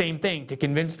the same thing, to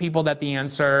convince people that the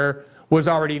answer was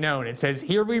already known. It says,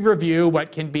 here we review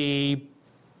what can be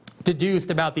deduced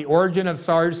about the origin of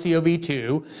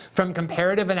SARS-CoV-2 from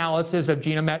comparative analysis of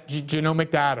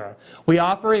genomic data. We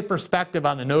offer a perspective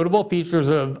on the notable features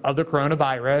of the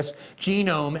coronavirus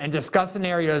genome and discuss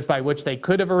scenarios by which they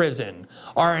could have arisen.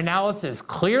 Our analysis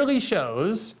clearly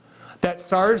shows that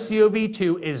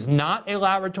SARS-CoV-2 is not a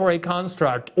laboratory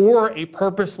construct or a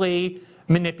purposely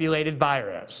manipulated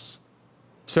virus.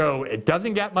 So it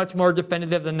doesn't get much more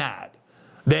definitive than that.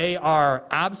 They are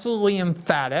absolutely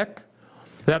emphatic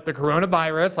that the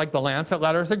coronavirus, like the Lancet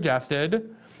letter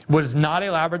suggested, was not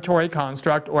a laboratory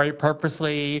construct or a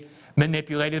purposely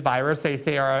manipulated virus. They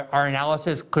say our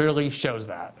analysis clearly shows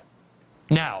that.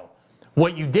 Now,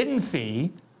 what you didn't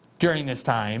see during this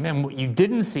time, and what you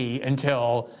didn't see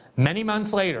until many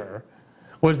months later,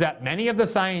 was that many of the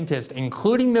scientists,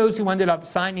 including those who ended up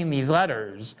signing these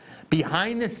letters,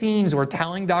 behind the scenes were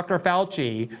telling Dr.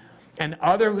 Fauci and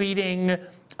other leading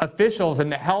officials in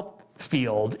the health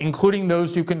field, including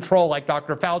those who control, like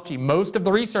Dr. Fauci, most of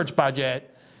the research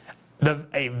budget,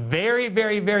 a very,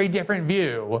 very, very different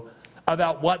view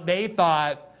about what they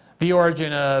thought the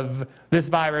origin of this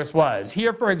virus was.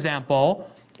 Here, for example,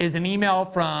 is an email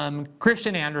from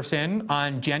Christian Andersen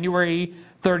on January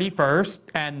 31st,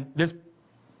 and this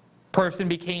person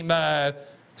became a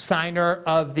signer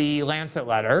of the Lancet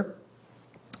letter,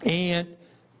 and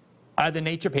the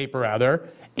Nature paper rather.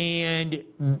 And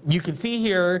you can see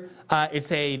here,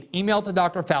 it's an email to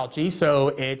Dr. Fauci, so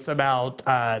it's about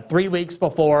 3 weeks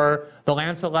before the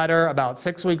Lancet letter, about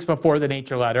 6 weeks before the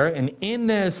Nature letter. And in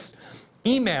this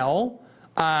email,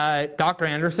 Dr.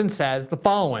 Andersen says the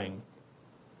following: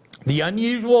 the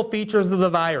unusual features of the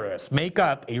virus make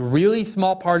up a really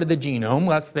small part of the genome,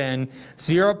 less than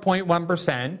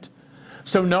 0.1%.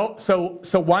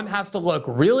 So one has to look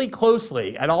really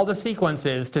closely at all the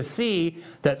sequences to see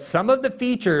that some of the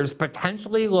features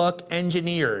potentially look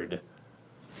engineered.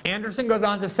 Andersen goes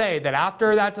on to say that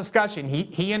after that discussion,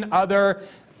 he and other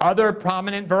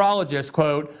prominent virologists,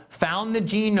 quote, found the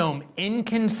genome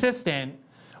inconsistent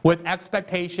with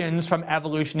expectations from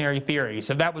evolutionary theory.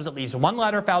 So that was at least one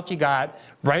letter Fauci got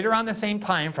right around the same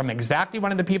time from exactly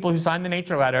one of the people who signed the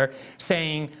Nature letter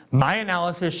saying, my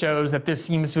analysis shows that this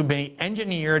seems to be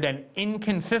engineered and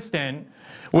inconsistent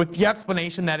with the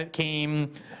explanation that it came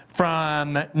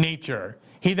from Nature.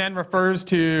 He then refers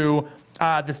to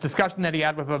this discussion that he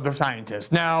had with other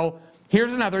scientists. Now,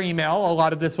 here's another email. A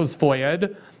lot of this was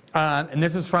FOIA'd, and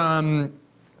this is from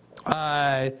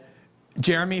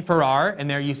Jeremy Farrar, and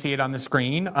there you see it on the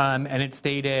screen, and it's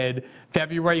dated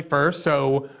February 1st,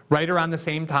 so right around the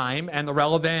same time, and the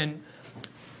relevant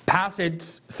passage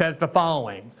says the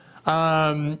following.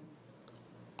 I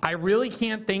really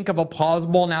can't think of a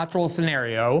plausible natural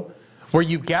scenario where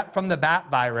you get from the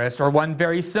bat virus, or one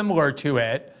very similar to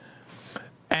it,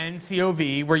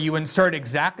 nCoV, where you insert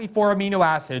exactly 4 amino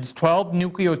acids, 12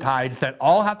 nucleotides that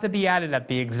all have to be added at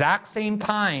the exact same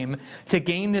time to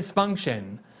gain this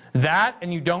function. That,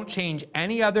 and you don't change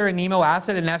any other amino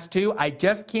acid in S2, I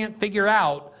just can't figure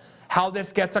out how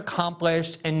this gets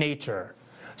accomplished in nature.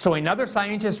 So another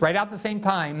scientist right at the same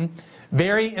time,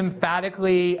 very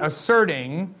emphatically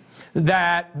asserting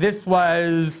that this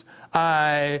was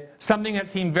something that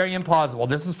seemed very implausible.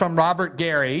 This is from Robert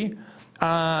Gary,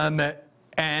 and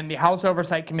the House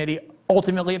Oversight Committee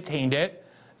ultimately obtained it,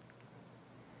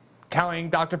 telling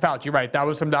Dr. Fauci, right, that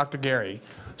was from Dr. Gary.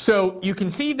 So you can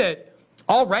see that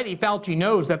already Fauci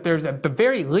knows that there's at the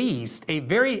very least a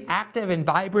very active and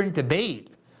vibrant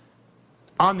debate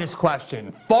on this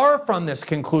question, far from this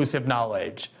conclusive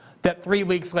knowledge that 3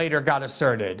 weeks later got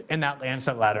asserted in that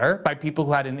Lancet letter by people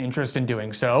who had an interest in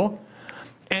doing so.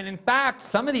 And in fact,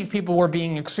 some of these people were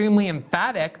being extremely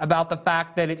emphatic about the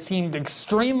fact that it seemed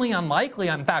extremely unlikely,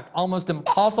 in fact, almost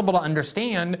impossible to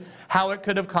understand how it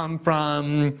could have come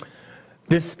from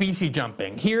this species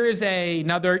jumping. Here is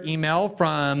another email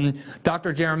from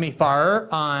Dr. Jeremy Farrar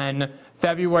on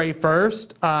February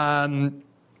 1st.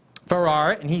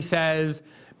 Farrar, and he says,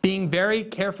 being very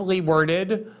careful in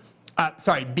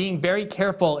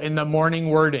the morning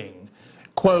wording.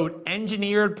 Quote,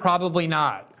 engineered, probably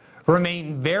not.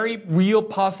 Remain very real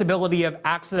possibility of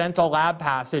accidental lab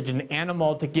passage in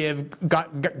animal to give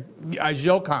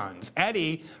Gilcons.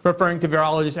 Eddie, referring to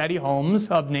virologist Eddie Holmes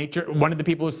of Nature, one of the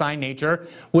people who signed Nature,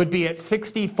 would be at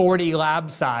 60-40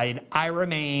 lab side. I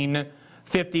remain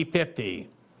 50-50.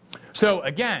 So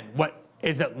again, what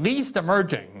is at least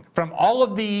emerging from all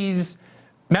of these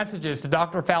messages to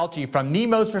Dr. Fauci from the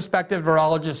most respected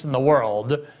virologist in the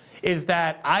world is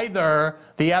that either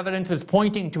the evidence is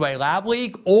pointing to a lab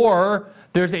leak or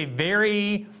there's a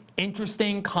very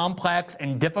interesting, complex,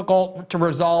 and difficult to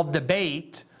resolve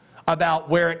debate about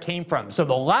where it came from. So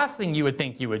the last thing you would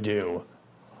think you would do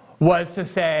was to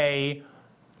say,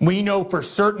 we know for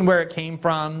certain where it came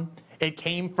from. It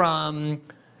came from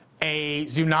a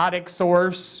zoonotic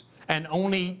source, and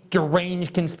only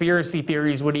deranged conspiracy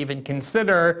theories would even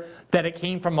consider that it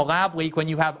came from a lab leak when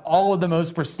you have all of the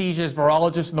most prestigious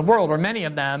virologists in the world, or many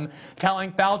of them,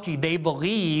 telling Fauci they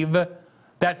believe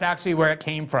that's actually where it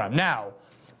came from. Now,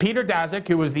 Peter Daszak,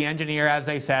 who was the engineer, as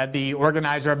I said, the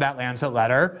organizer of that Lancet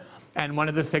letter, and one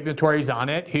of the signatories on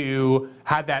it, who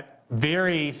had that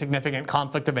very significant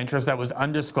conflict of interest that was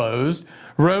undisclosed,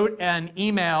 wrote an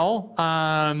email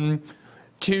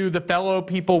to the fellow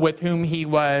people with whom he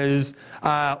was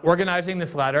organizing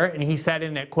this letter, and he said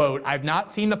in it, quote, I've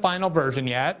not seen the final version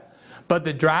yet, but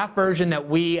the draft version that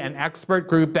we, an expert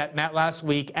group that met last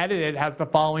week, edited has the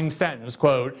following sentence,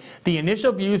 quote, the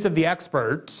initial views of the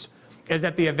experts is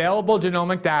that the available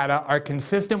genomic data are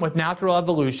consistent with natural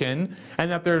evolution and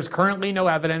that there's currently no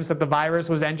evidence that the virus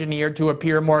was engineered to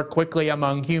appear more quickly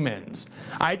among humans.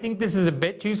 I think this is a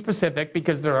bit too specific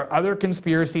because there are other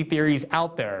conspiracy theories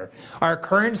out there. Our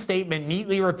current statement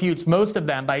neatly refutes most of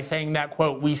them by saying that,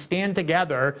 quote, we stand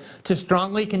together to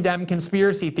strongly condemn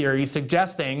conspiracy theories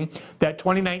suggesting that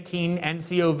 2019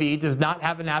 nCoV does not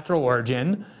have a natural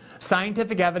origin.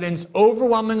 Scientific evidence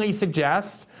overwhelmingly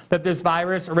suggests that this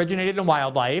virus originated in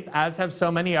wildlife, as have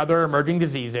so many other emerging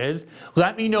diseases.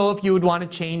 Let me know if you would want to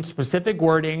change specific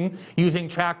wording using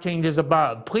track changes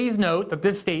above. Please note that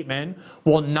this statement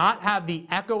will not have the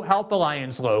EcoHealth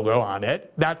Alliance logo on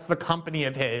it. That's the company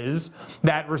of his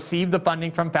that received the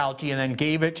funding from Fauci and then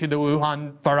gave it to the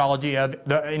Wuhan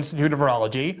the Institute of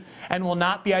Virology, and will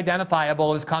not be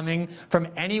identifiable as coming from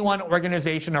any one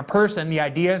organization or person. The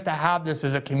idea is to have this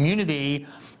as a community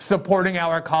supporting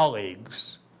our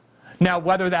colleagues. Now,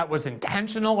 whether that was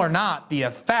intentional or not, the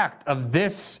effect of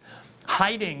this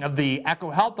hiding of the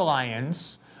EcoHealth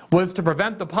Alliance was to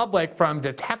prevent the public from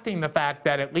detecting the fact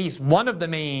that at least one of the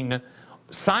main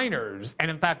signers,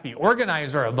 and in fact the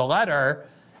organizer of the letter,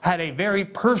 had a very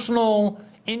personal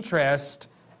interest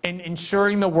in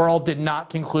ensuring the world did not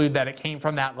conclude that it came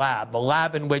from that lab, the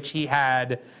lab in which he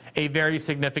had a very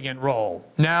significant role.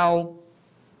 Now,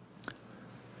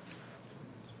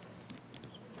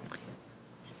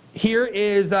 here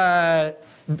is a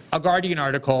Guardian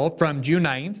article from June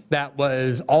 9th that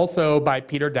was also by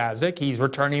Peter Daszak. He's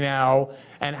returning now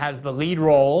and has the lead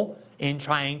role in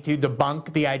trying to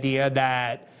debunk the idea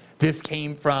that this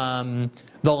came from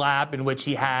the lab in which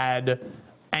he had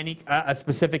a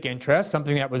specific interest,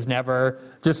 something that was never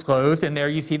disclosed. And there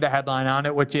you see the headline on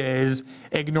it, which is,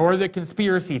 ignore the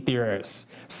conspiracy theorists.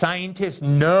 Scientists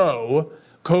know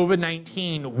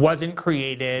COVID-19 wasn't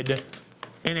created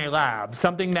in a lab,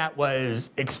 something that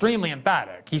was extremely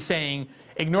emphatic. He's saying,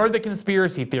 ignore the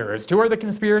conspiracy theorists. Who are the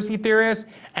conspiracy theorists?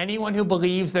 Anyone who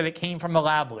believes that it came from a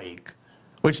lab leak,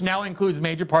 which now includes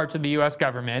major parts of the US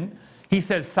government. He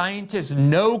says scientists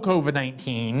know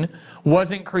COVID-19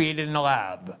 wasn't created in a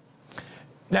lab.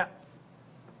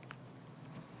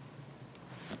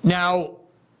 Now,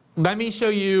 let me show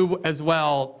you as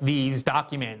well these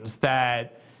documents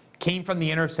that came from The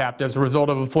Intercept as a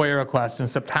result of a FOIA request in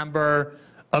September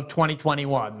of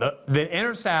 2021. The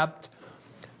Intercept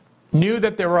knew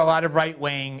that there were a lot of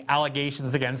right-wing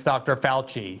allegations against Dr.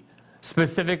 Fauci,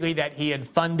 specifically that he had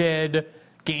funded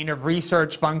gain of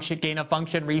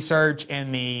function research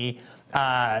in the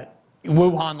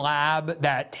Wuhan lab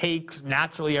that takes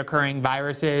naturally occurring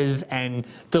viruses and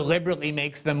deliberately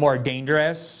makes them more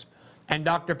dangerous. And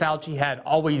Dr. Fauci had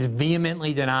always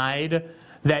vehemently denied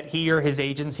that he or his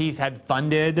agencies had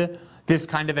funded this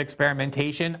kind of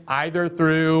experimentation, either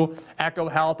through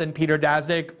EcoHealth and Peter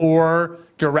Daszak or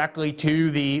directly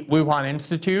to the Wuhan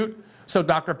Institute. So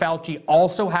Dr. Fauci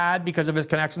also had, because of his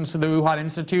connections to the Wuhan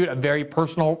Institute, a very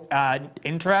personal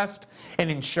interest in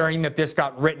ensuring that this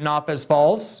got written off as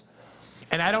false.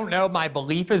 And I don't know, my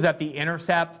belief is that The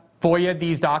Intercept FOIA'd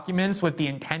these documents with the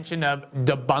intention of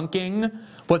debunking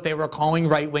what they were calling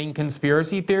right-wing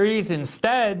conspiracy theories.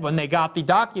 Instead, when they got the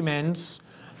documents,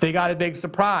 they got a big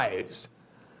surprise.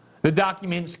 The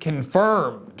documents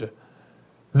confirmed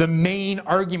the main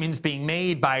arguments being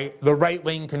made by the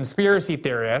right-wing conspiracy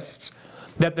theorists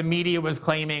that the media was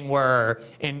claiming were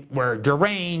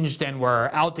deranged and were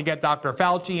out to get Dr.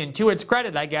 Fauci. And to its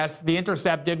credit, I guess, The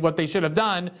Intercept did what they should have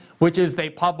done, which is they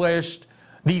published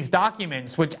these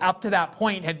documents, which up to that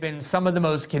point had been some of the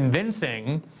most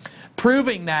convincing,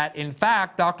 proving that, in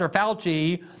fact, Dr.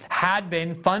 Fauci had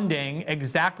been funding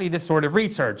exactly this sort of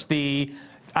research. The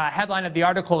headline of the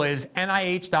article is,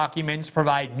 NIH documents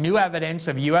provide new evidence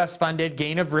of U.S.-funded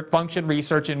gain-of-function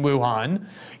research in Wuhan.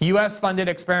 U.S.-funded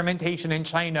experimentation in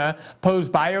China posed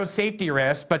biosafety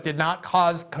risks but did not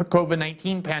cause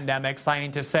COVID-19 pandemic,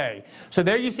 scientists say. So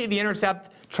there you see The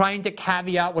Intercept trying to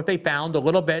caveat what they found a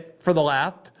little bit for the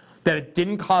left, that it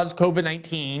didn't cause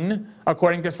COVID-19,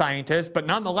 according to scientists, but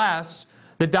nonetheless,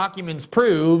 the documents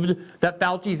proved that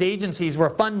Fauci's agencies were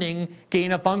funding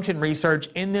gain-of-function research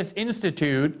in this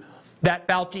institute that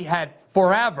Fauci had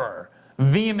forever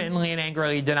vehemently and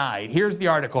angrily denied. Here's the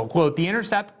article, quote, The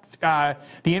Intercept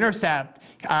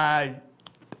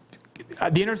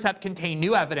contained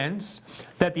new evidence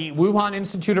that the Wuhan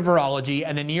Institute of Virology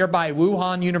and the nearby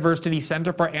Wuhan University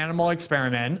Center for Animal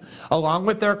Experiment, along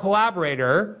with their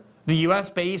collaborator, the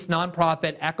U.S.-based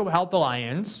nonprofit EcoHealth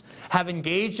Alliance, have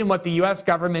engaged in what the U.S.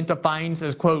 government defines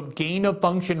as, quote,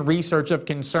 gain-of-function research of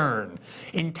concern,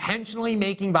 intentionally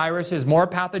making viruses more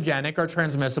pathogenic or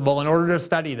transmissible in order to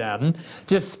study them,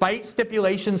 despite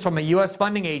stipulations from a U.S.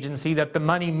 funding agency that the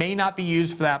money may not be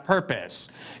used for that purpose.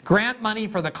 Grant money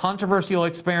for the controversial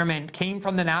experiment came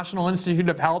from the National Institute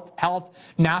of Health,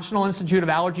 National Institute of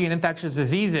Allergy and Infectious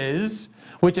Diseases,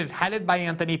 which is headed by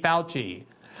Anthony Fauci.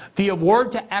 The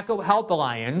award to EcoHealth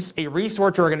Alliance, a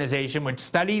research organization which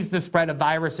studies the spread of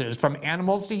viruses from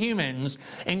animals to humans,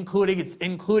 included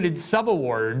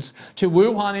subawards to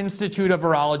Wuhan Institute of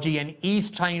Virology and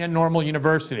East China Normal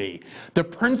University. The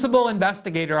principal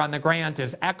investigator on the grant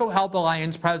is EcoHealth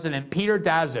Alliance President Peter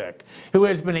Daszak, who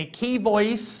has been a key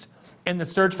voice in the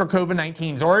search for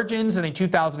COVID-19's origins. In a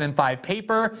 2005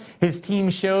 paper, his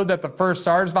team showed that the first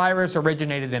SARS virus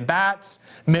originated in bats.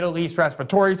 Middle East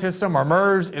Respiratory System, or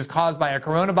MERS, is caused by a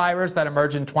coronavirus that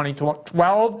emerged in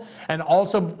 2012 and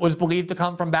also was believed to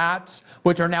come from bats,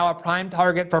 which are now a prime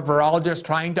target for virologists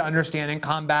trying to understand and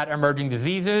combat emerging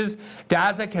diseases.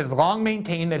 Daszak has long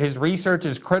maintained that his research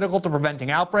is critical to preventing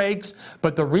outbreaks,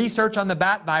 but the research on the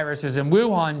bat viruses in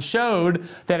Wuhan showed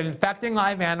that infecting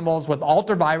live animals with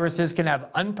altered viruses can have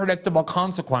unpredictable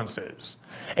consequences.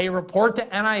 A report to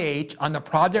NIH on the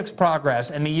project's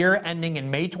progress in the year ending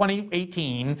in May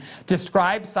 2018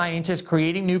 described scientists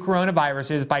creating new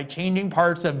coronaviruses by changing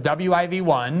parts of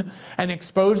WIV1 and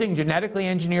exposing genetically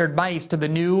engineered mice to the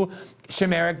new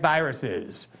chimeric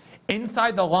viruses.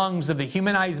 Inside the lungs of the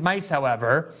humanized mice,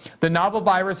 however, the novel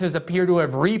viruses appear to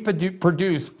have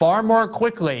reproduced far more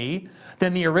quickly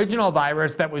than the original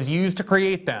virus that was used to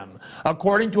create them,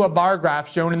 according to a bar graph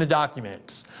shown in the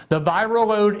documents. The viral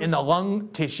load in the lung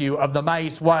tissue of the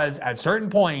mice was, at certain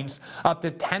points, up to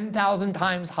 10,000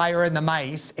 times higher in the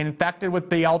mice infected with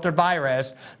the altered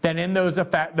virus than in those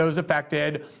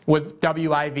affected with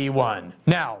WIV1.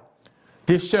 Now,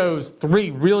 this shows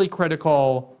three really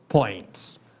critical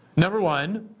points. Number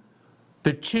one,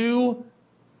 the two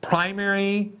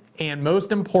primary and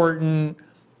most important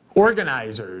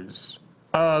organizers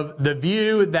of the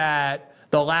view that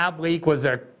the lab leak was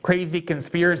a crazy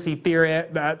conspiracy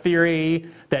theory,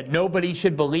 that nobody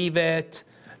should believe it,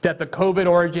 that the COVID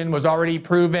origin was already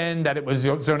proven, that it was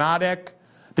zoonotic.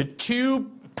 The two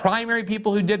primary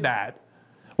people who did that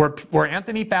were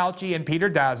Anthony Fauci and Peter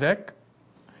Daszak,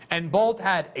 and both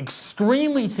had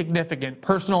extremely significant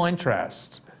personal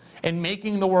interests in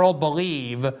making the world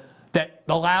believe that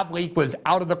the lab leak was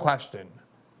out of the question.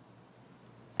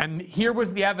 And here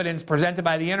was the evidence presented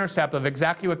by The Intercept of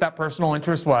exactly what that personal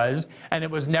interest was, and it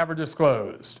was never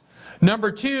disclosed.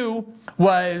 Number two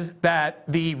was that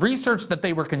the research that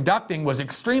they were conducting was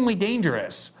extremely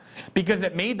dangerous because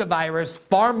it made the virus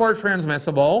far more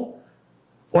transmissible,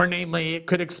 or namely, it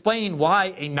could explain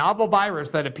why a novel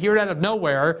virus that appeared out of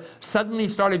nowhere suddenly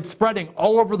started spreading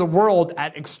all over the world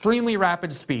at extremely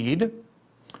rapid speed.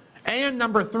 And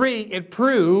number three, it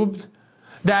proved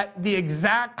that the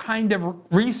exact kind of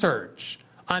research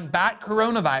on bat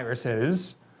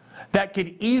coronaviruses that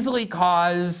could easily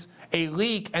cause a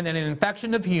leak and then an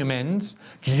infection of humans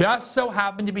just so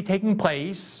happened to be taking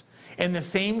place in the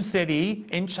same city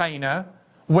in China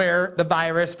where the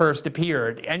virus first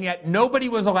appeared. And yet nobody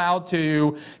was allowed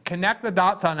to connect the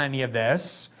dots on any of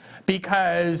this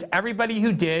because everybody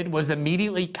who did was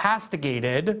immediately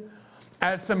castigated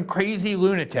as some crazy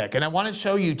lunatic. And I want to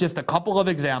show you just a couple of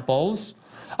examples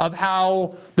of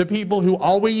how the people who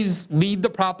always lead the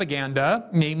propaganda,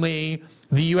 namely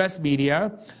the US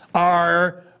media,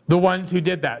 are the ones who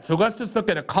did that. So let's just look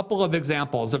at a couple of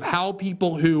examples of how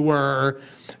people who were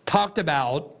talked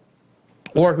about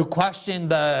or who questioned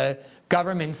the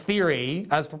government's theory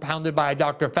as propounded by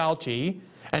Dr. Fauci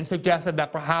and suggested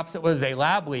that perhaps it was a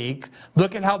lab leak,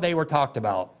 look at how they were talked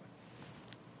about.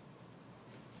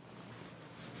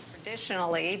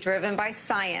 Traditionally driven by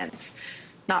science,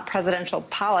 not presidential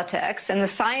politics. And the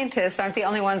scientists aren't the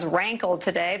only ones rankled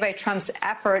today by Trump's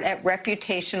effort at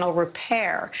reputational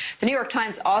repair. The New York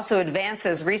Times also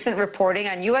advances recent reporting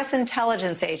on U.S.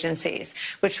 intelligence agencies,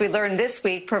 which we learned this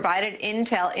week provided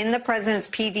intel in the president's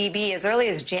PDB as early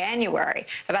as January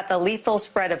about the lethal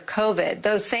spread of COVID.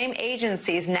 Those same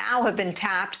agencies now have been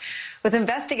tapped with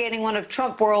investigating one of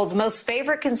Trump world's most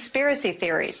favorite conspiracy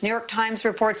theories. New York Times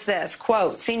reports this,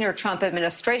 quote, senior Trump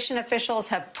administration officials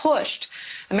have pushed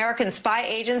American spy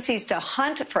agencies to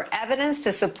hunt for evidence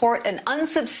to support an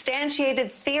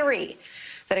unsubstantiated theory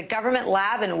that a government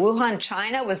lab in Wuhan,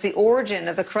 China was the origin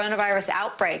of the coronavirus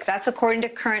outbreak. That's according to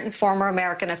current and former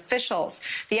American officials.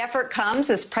 The effort comes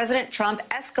as President Trump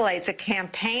escalates a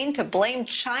campaign to blame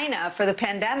China for the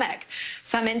pandemic.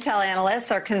 Some intel analysts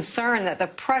are concerned that the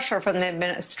pressure from the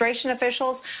administration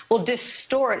officials will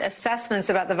distort assessments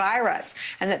about the virus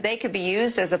and that they could be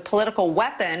used as a political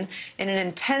weapon in an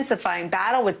intensifying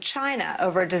battle with China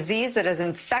over a disease that has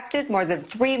infected more than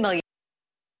 3 million.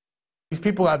 These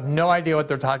people have no idea what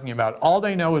they're talking about. All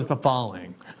they know is the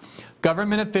following.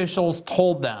 Government officials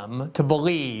told them to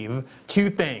believe two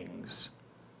things: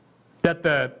 that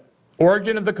the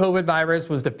origin of the COVID virus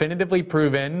was definitively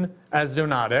proven as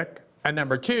zoonotic, and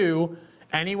number two,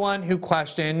 anyone who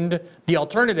questioned the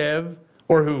alternative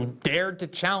or who dared to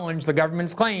challenge the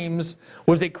government's claims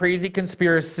was a crazy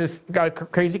conspiracy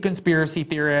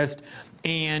theorist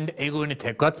and a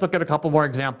lunatic. Let's look at a couple more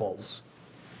examples.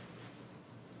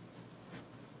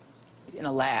 In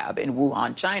a lab in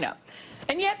Wuhan, China.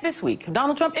 And yet this week,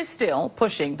 Donald Trump is still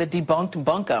pushing the debunked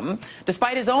bunkum,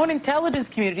 despite his own intelligence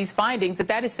community's findings that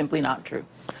that is simply not true.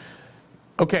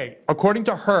 Okay, according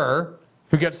to her,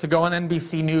 who gets to go on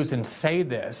NBC News and say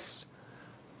this,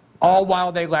 all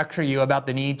while they lecture you about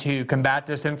the need to combat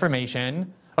disinformation,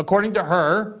 according to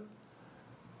her,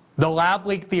 the lab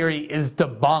leak theory is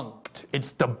debunked.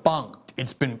 It's debunked.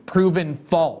 It's been proven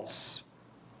false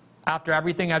after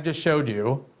everything I've just showed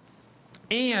you.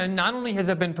 And not only has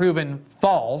it been proven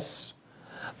false,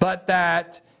 but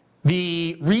that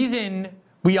the reason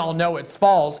we all know it's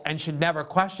false and should never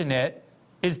question it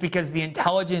is because the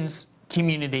intelligence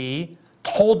community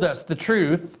told us the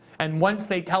truth. And once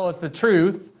they tell us the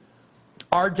truth,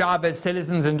 our job as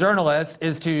citizens and journalists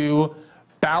is to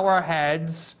bow our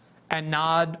heads and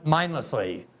nod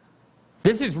mindlessly.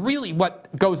 This is really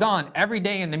what goes on every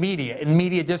day in the media, in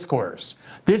media discourse.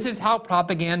 This is how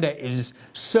propaganda is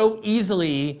so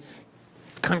easily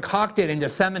concocted and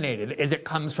disseminated, is it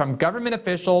comes from government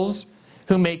officials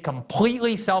who make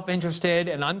completely self-interested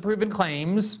and unproven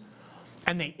claims,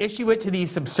 and they issue it to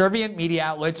these subservient media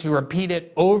outlets who repeat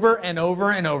it over and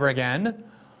over and over again.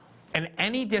 And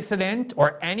any dissident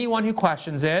or anyone who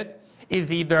questions it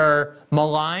is either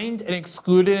maligned and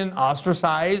excluded and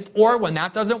ostracized, or when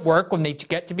that doesn't work, when they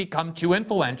get to become too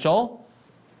influential,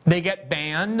 they get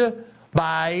banned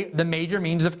by the major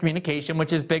means of communication,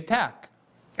 which is big tech.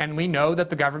 And we know that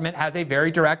the government has a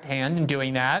very direct hand in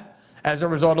doing that as a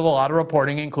result of a lot of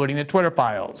reporting, including the Twitter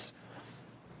files.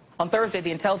 On Thursday,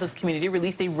 the intelligence community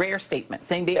released a rare statement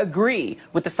saying they agree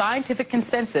with the scientific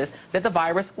consensus that the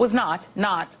virus was not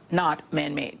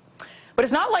man-made. But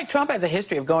it's not like Trump has a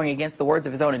history of going against the words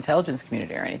of his own intelligence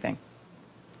community or anything.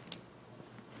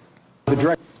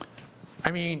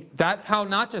 I mean, that's how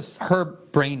not just her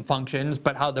brain functions,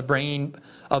 but how the brain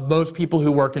of most people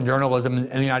who work in journalism in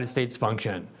the United States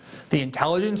function. The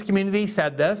intelligence community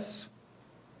said this,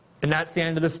 and that's the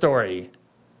end of the story.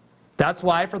 That's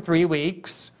why for 3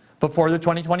 weeks before the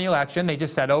 2020 election, they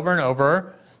just said over and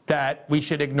over that we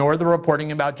should ignore the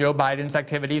reporting about Joe Biden's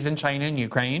activities in China and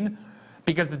Ukraine,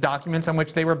 because the documents on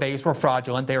which they were based were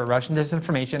fraudulent. They were Russian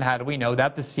disinformation. How do we know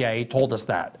that? The CIA told us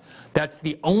that. That's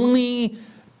the only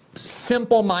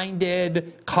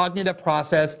simple-minded cognitive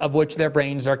process of which their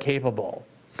brains are capable.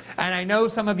 And I know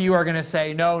some of you are going to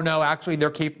say, no, actually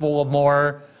they're capable of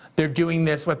more they're doing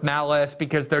this with malice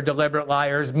because they're deliberate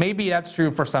liars. Maybe that's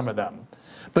true for some of them.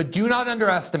 But do not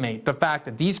underestimate the fact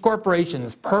that these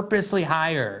corporations purposely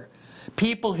hire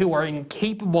people who are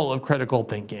incapable of critical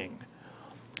thinking,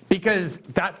 because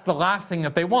that's the last thing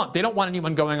that they want. They don't want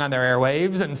anyone going on their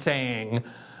airwaves and saying,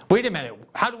 wait a minute,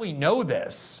 how do we know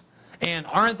this? And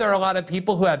aren't there a lot of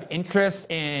people who have interest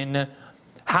in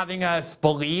having us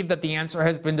believe that the answer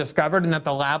has been discovered and that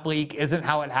the lab leak isn't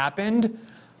how it happened?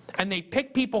 And they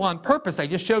pick people on purpose. I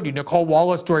just showed you Nicole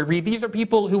Wallace, Joy Reid. These are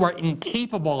people who are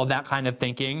incapable of that kind of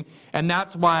thinking, and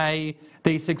that's why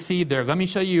they succeed there. Let me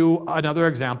show you another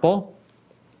example.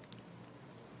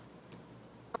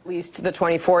 At least the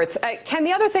 24th. Ken,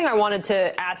 the other thing I wanted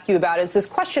to ask you about is this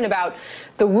question about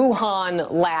the Wuhan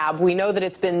lab. We know that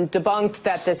it's been debunked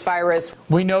that this virus...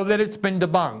 We know that it's been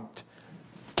debunked.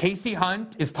 Casey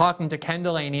Hunt is talking to Ken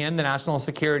Delanian, the national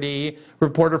security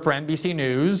reporter for NBC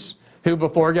News, who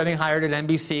before getting hired at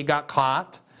NBC got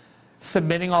caught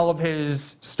submitting all of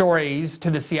his stories to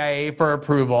the CIA for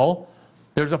approval.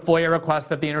 There's a FOIA request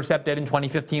that The Intercept did in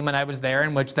 2015 when I was there,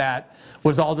 in which that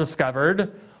was all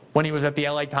discovered. When he was at the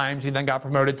LA Times, he then got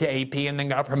promoted to AP and then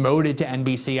got promoted to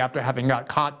NBC after having got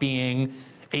caught being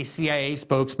a CIA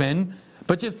spokesman.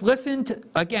 But just listen to,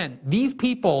 again, these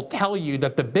people tell you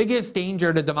that the biggest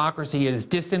danger to democracy is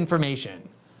disinformation.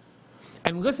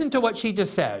 And listen to what she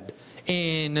just said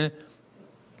in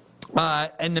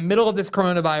the middle of this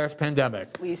coronavirus pandemic.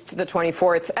 At least the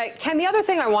 24th. Ken, the other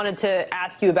thing I wanted to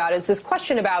ask you about is this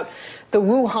question about the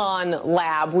Wuhan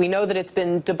lab. We know that it's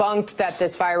been debunked that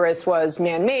this virus was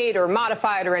man-made or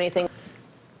modified or anything.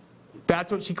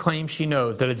 That's what she claims she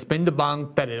knows, that it's been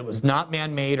debunked, that it was not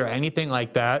man-made or anything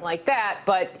like that.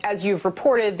 But as you've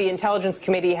reported, the Intelligence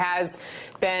Committee has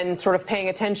been sort of paying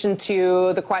attention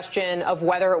to the question of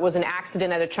whether it was an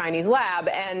accident at a Chinese lab.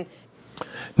 And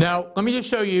now, let me just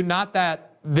show you, not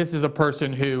that this is a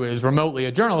person who is remotely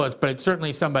a journalist, but it's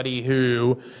certainly somebody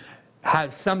who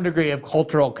has some degree of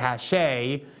cultural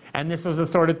cachet. And this was the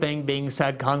sort of thing being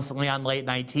said constantly on late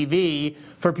night TV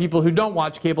for people who don't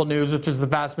watch cable news, which is the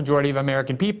vast majority of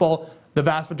American people. The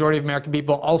vast majority of American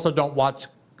people also don't watch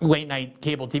late night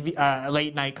cable TV,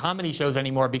 late night comedy shows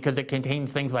anymore because it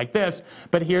contains things like this.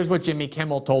 But here's what Jimmy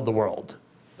Kimmel told the world.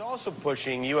 He's also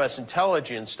pushing U.S.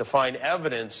 intelligence to find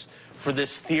evidence for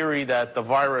this theory that the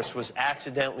virus was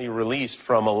accidentally released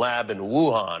from a lab in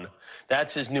Wuhan.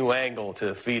 That's his new angle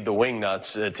to feed the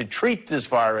wingnuts, to treat this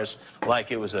virus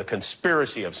like it was a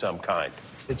conspiracy of some kind.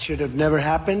 It should have never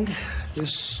happened.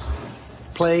 This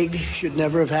plague should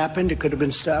never have happened. It could have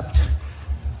been stopped,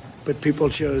 but people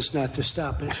chose not to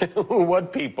stop it.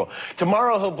 What people?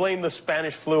 Tomorrow he'll blame the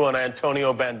Spanish flu on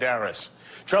Antonio Banderas.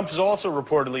 Trump has also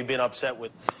reportedly been upset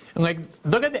with... And like,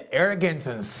 look at the arrogance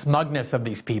and smugness of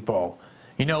these people.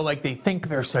 You know, like they think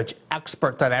they're such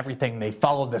experts on everything. They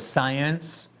follow the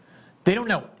science. They don't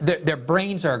know. Their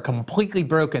brains are completely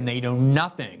broken. They know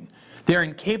nothing. They're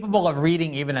incapable of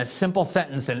reading even a simple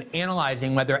sentence and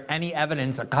analyzing whether any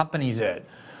evidence accompanies it.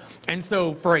 And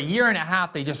so for a year and a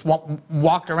half, they just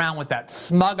walked around with that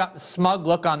smug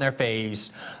look on their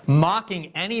face,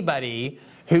 mocking anybody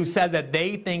who said that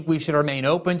they think we should remain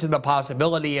open to the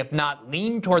possibility, if not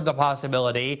lean toward the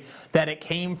possibility, that it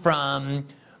came from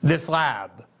this lab.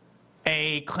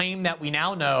 A claim that we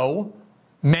now know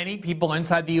many people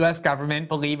inside the U.S. government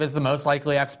believe is the most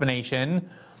likely explanation.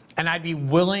 And I'd be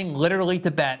willing literally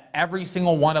to bet every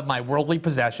single one of my worldly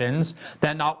possessions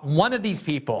that not one of these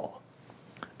people,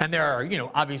 and there are,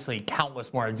 obviously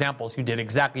countless more examples who did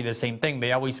exactly the same thing.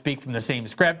 They always speak from the same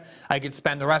script. I could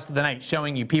spend the rest of the night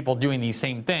showing you people doing these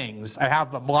same things. I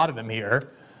have a lot of them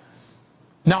here.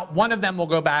 Not one of them will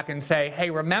go back and say,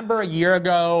 hey, remember a year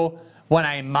ago when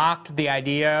I mocked the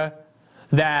idea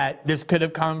that this could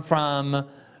have come from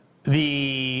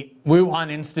the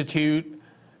Wuhan Institute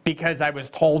because I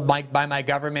was told by my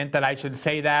government that I should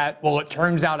say that? Well, it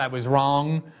turns out I was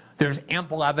wrong. There's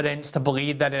ample evidence to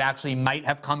believe that it actually might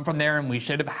have come from there, and we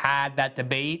should have had that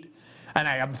debate. And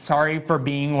I am sorry for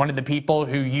being one of the people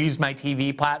who used my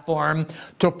TV platform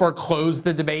to foreclose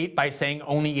the debate by saying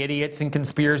only idiots and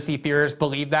conspiracy theorists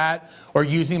believe that, or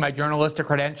using my journalistic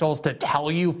credentials to tell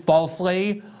you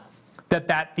falsely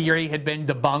that theory had been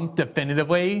debunked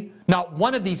definitively. Not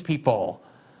one of these people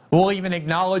will even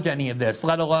acknowledge any of this,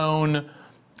 let alone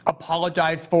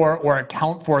apologize for or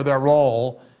account for their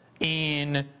role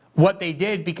in what they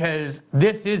did, because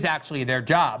this is actually their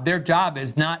job. Their job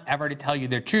is not ever to tell you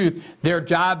the truth. Their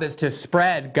job is to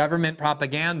spread government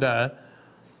propaganda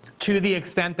to the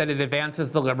extent that it advances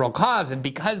the liberal cause. And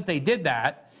because they did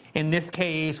that, in this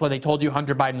case, when they told you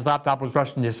Hunter Biden's laptop was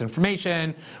Russian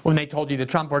disinformation, when they told you the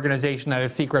Trump organization had a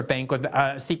secret bank with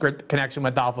secret connection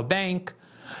with Alpha Bank,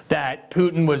 that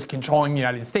Putin was controlling the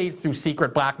United States through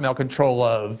secret blackmail control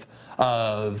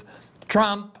of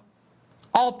Trump,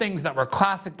 all things that were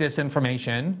classic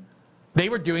disinformation. They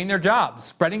were doing their job.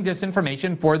 Spreading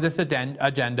disinformation for this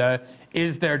agenda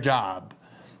is their job.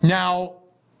 Now,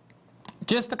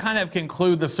 just to kind of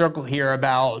conclude the circle here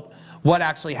about what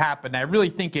actually happened, I really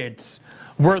think it's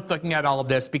worth looking at all of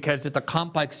this because it's a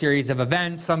complex series of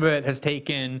events. Some of it has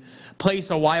taken place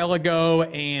a while ago,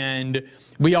 and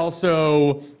we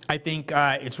also, I think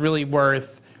it's really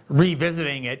worth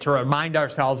revisiting it to remind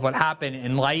ourselves what happened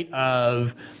in light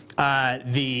of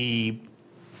the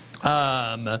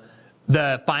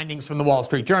findings from the Wall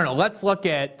Street Journal. Let's look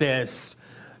at this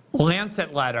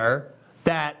Lancet letter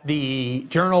that the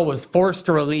journal was forced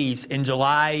to release in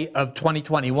July of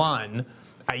 2021,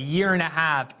 a year and a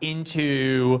half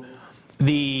into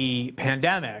the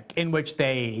pandemic, in which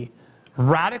they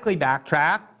radically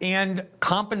backtracked and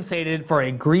compensated for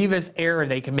a grievous error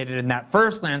they committed in that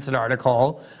first Lancet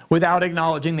article without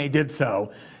acknowledging they did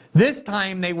so. This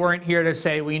time they weren't here to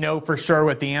say we know for sure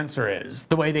what the answer is,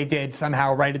 the way they did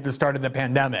somehow right at the start of the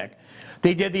pandemic.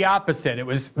 They did the opposite.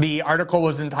 The article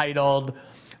was entitled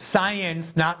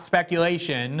 "Science, Not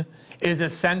Speculation, is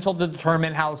Essential to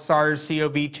Determine How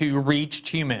SARS-CoV-2 Reached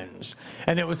Humans."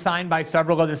 And it was signed by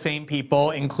several of the same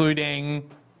people, including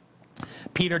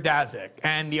Peter Daszak.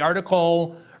 And the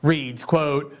article reads,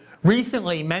 quote,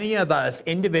 "Recently, many of us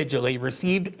individually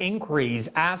received inquiries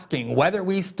asking whether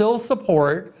we still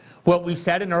support what we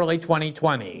said in early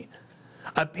 2020.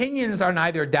 Opinions are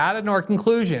neither data nor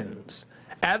conclusions.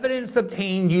 Evidence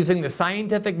obtained using the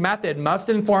scientific method must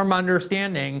inform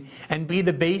understanding and be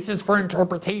the basis for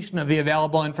interpretation of the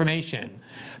available information.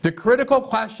 The critical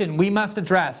question we must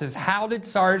address is, how did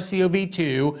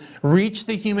SARS-CoV-2 reach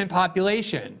the human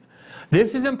population?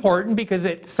 This is important because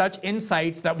it's such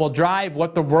insights that will drive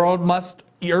what the world must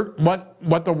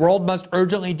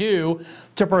urgently do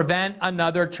to prevent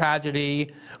another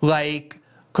tragedy like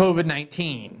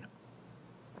COVID-19.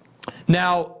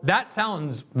 Now, that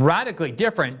sounds radically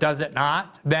different, does it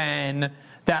not, than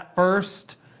that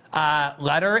first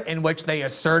letter in which they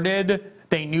asserted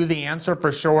they knew the answer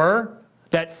for sure,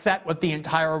 that set what the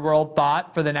entire world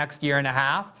thought for the next year and a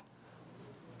half,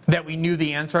 that we knew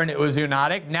the answer and it was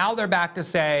zoonotic. Now they're back to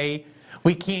say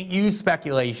we can't use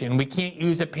speculation, we can't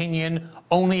use opinion,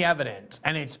 only evidence.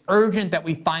 And it's urgent that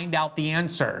we find out the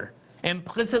answer,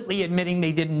 implicitly admitting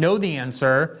they didn't know the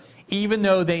answer, even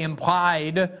though they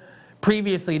implied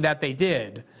previously that they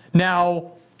did.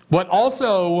 Now, what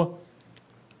also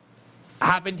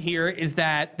happened here is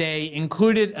that they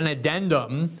included an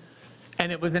addendum,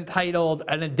 and it was entitled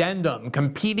an addendum,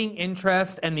 Competing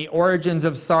Interest and the Origins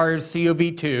of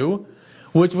SARS-CoV-2,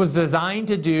 which was designed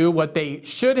to do what they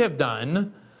should have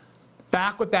done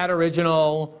back with that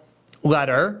original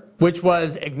letter, which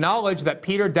was acknowledge that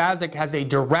Peter Daszak has a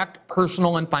direct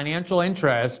personal and financial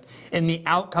interest in the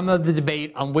outcome of the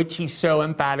debate on which he's so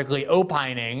emphatically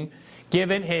opining,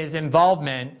 given his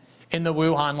involvement in the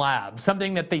Wuhan lab,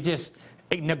 something that they just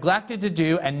neglected to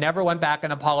do and never went back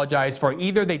and apologized for.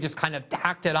 Either they just kind of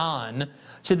tacked it on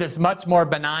to this much more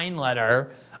benign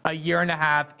letter a year and a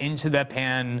half into the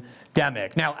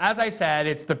pandemic. Now, as I said,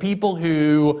 it's the people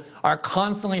who are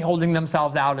constantly holding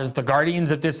themselves out as the guardians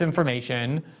of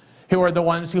disinformation who are the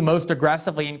ones who most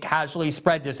aggressively and casually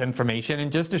spread disinformation.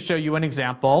 And just to show you an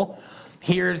example,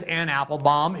 here's Ann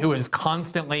Applebaum, who is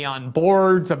constantly on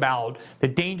boards about the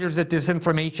dangers of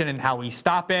disinformation and how we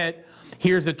stop it.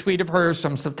 Here's a tweet of hers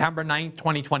from September 9th,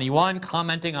 2021,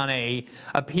 commenting on an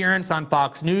appearance on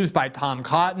Fox News by Tom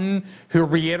Cotton, who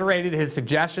reiterated his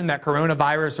suggestion that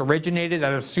coronavirus originated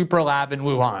at a super lab in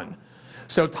Wuhan.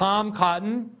 So Tom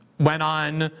Cotton went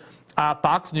on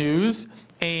Fox News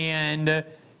and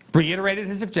reiterated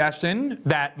his suggestion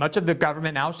that much of the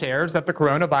government now shares, that the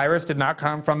coronavirus did not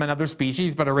come from another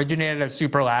species but originated at a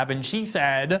super lab. And she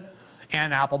said,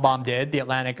 Ann Applebaum did,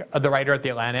 the writer at The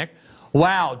Atlantic,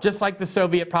 wow, just like the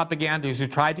Soviet propagandists who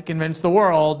tried to convince the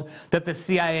world that the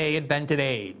CIA invented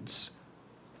AIDS.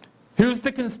 Who's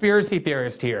the conspiracy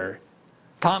theorist here?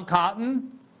 Tom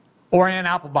Cotton or Ann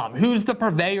Applebaum? Who's the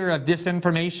purveyor of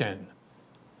disinformation?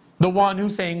 The one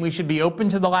who's saying we should be open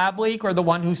to the lab leak, or the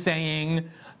one who's saying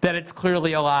that it's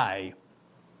clearly a lie?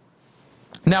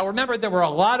 Now, remember, there were a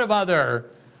lot of other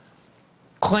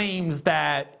claims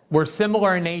that were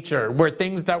similar in nature, where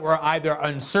things that were either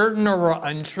uncertain or were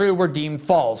untrue were deemed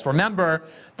false. Remember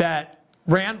that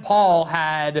Rand Paul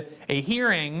had a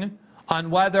hearing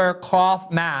on whether cloth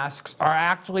masks are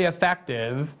actually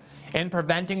effective in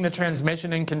preventing the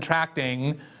transmission and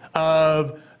contracting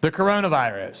of the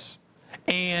coronavirus.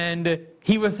 And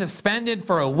he was suspended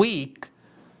for a week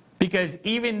because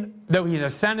even though he's a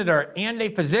senator and a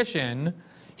physician,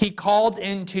 he called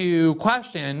into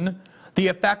question the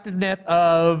effectiveness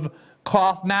of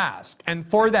cloth masks. And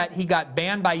for that, he got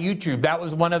banned by YouTube. That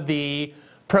was one of the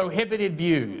prohibited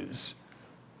views.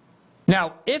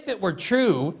 Now, if it were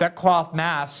true that cloth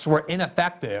masks were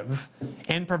ineffective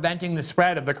in preventing the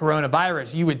spread of the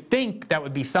coronavirus, you would think that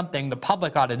would be something the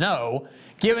public ought to know,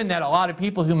 given that a lot of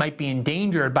people who might be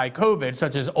endangered by COVID,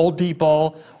 such as old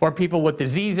people or people with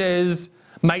diseases,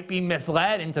 might be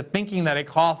misled into thinking that a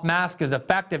cloth mask is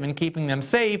effective in keeping them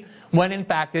safe, when in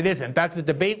fact it isn't. That's a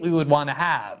debate we would want to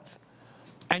have.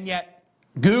 And yet,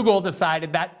 Google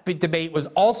decided that debate was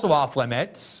also off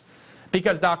limits,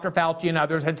 because Dr. Fauci and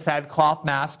others had said cloth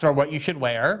masks are what you should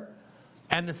wear.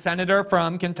 And the senator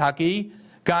from Kentucky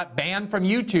got banned from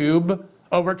YouTube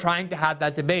over trying to have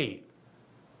that debate.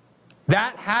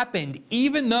 That happened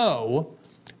even though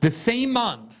the same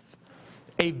month,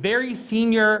 a very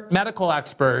senior medical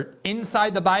expert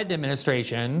inside the Biden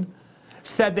administration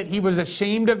said that he was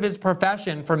ashamed of his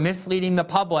profession for misleading the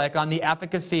public on the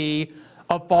efficacy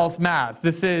of false masks.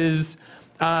 This is...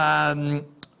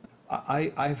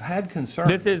 I've had concerns.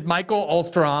 This is Michael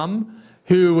Olstrom,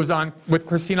 who was on with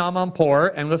Christina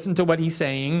Amanpour, and listen to what he's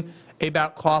saying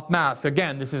about cloth masks.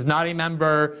 Again, this is not a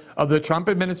member of the Trump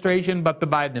administration, but the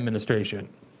Biden administration.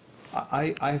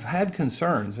 I've had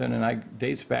concerns, and it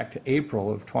dates back to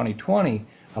April of 2020,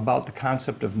 about the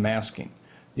concept of masking.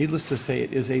 Needless to say,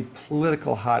 it is a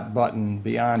political hot button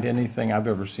beyond anything I've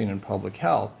ever seen in public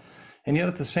health. And yet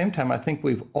at the same time, I think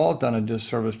we've all done a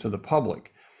disservice to the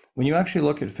public. When you actually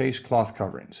look at face cloth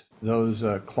coverings, those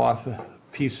cloth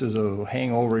pieces that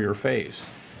hang over your face,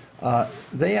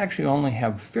 they actually only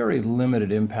have very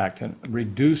limited impact in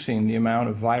reducing the amount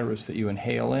of virus that you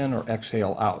inhale in or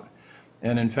exhale out.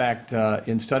 And in fact,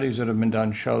 in studies that have been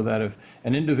done show that if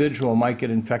an individual might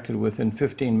get infected within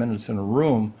 15 minutes in a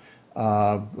room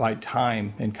by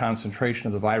time and concentration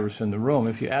of the virus in the room,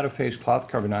 if you add a face cloth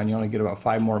covering on, you only get about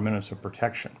 5 more minutes of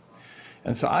protection.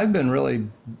 And so I've been really,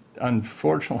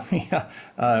 unfortunately,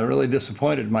 really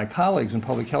disappointed in my colleagues in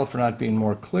public health for not being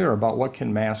more clear about what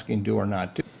can masking do or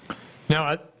not do.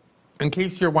 Now, in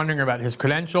case you're wondering about his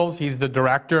credentials, he's the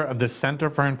director of the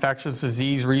Center for Infectious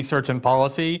Disease Research and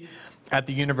Policy at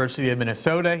the University of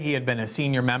Minnesota. He had been a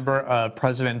senior member of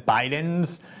President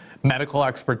Biden's medical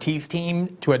expertise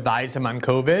team to advise him on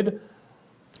COVID.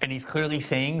 And he's clearly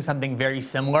saying something very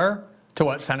similar to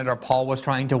what Senator Paul was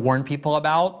trying to warn people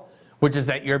about, which is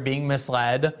that you're being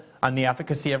misled on the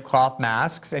efficacy of cloth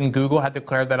masks, and Google had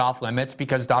declared that off limits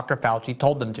because Dr. Fauci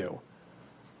told them to.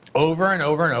 Over and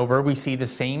over and over, we see the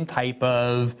same type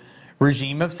of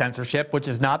regime of censorship, which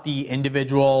is not the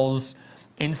individuals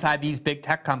inside these big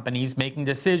tech companies making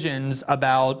decisions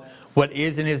about what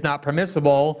is and is not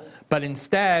permissible, but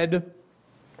instead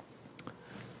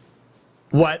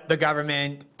what the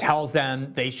government tells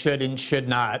them they should and should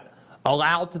not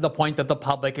allow, to the point that the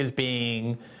public is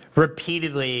being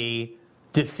repeatedly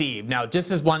deceived. Now, just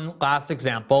as one last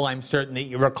example, I'm certain that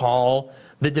you recall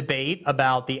the debate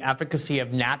about the efficacy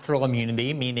of natural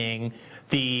immunity, meaning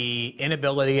the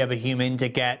inability of a human to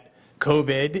get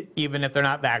COVID, even if they're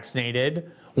not vaccinated,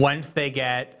 once they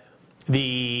get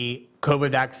the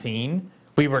COVID vaccine.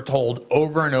 We were told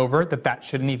over and over that that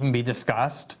shouldn't even be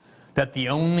discussed, that the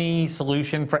only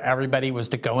solution for everybody was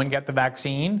to go and get the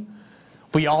vaccine.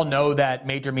 We all know that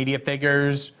major media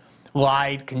figures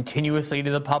lied continuously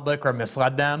to the public or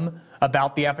misled them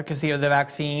about the efficacy of the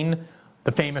vaccine.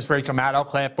 The famous Rachel Maddow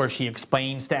clip where she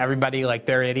explains to everybody like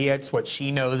they're idiots what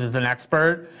she knows as an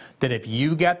expert, that if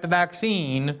you get the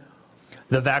vaccine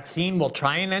will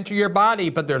try and enter your body,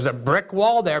 but there's a brick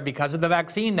wall there because of the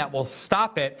vaccine that will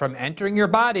stop it from entering your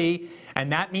body,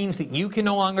 and that means that you can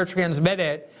no longer transmit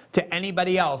it to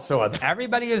anybody else. So if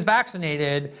everybody is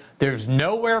vaccinated, there's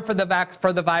nowhere for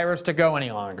the virus to go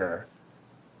any longer.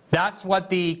 That's what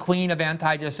the queen of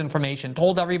anti-disinformation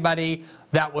told everybody.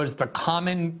 That was the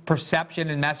common perception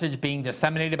and message being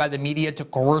disseminated by the media to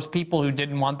coerce people who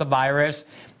didn't want the virus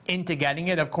into getting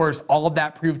it. Of course, all of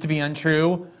that proved to be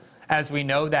untrue, as we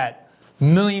know that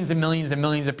millions and millions and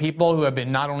millions of people who have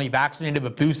been not only vaccinated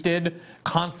but boosted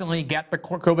constantly get the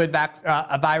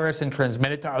COVID virus and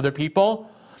transmit it to other people.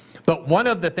 But one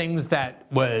of the things that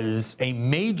was a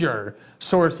major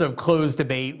source of closed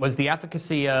debate was the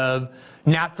efficacy of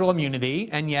natural immunity.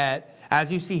 And yet,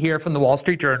 as you see here from the Wall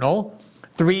Street Journal,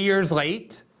 3 years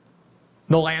late,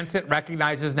 The Lancet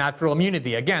recognizes natural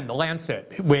immunity. Again, The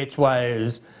Lancet, which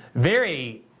was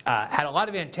very, had a lot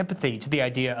of antipathy to the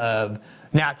idea of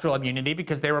natural immunity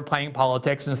because they were playing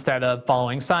politics instead of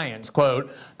following science.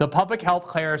 Quote, the public health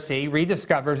clerisy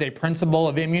rediscovers a principle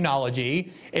of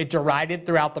immunology it derided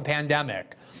throughout the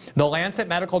pandemic. The Lancet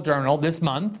Medical Journal this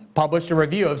month published a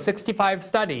review of 65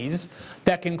 studies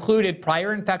that concluded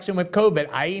prior infection with COVID,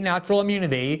 i.e. natural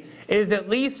immunity, is at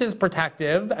least as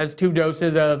protective as 2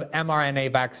 doses of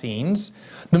mRNA vaccines.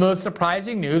 The most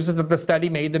surprising news is that the study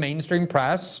made the mainstream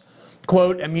press.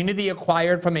 Quote, immunity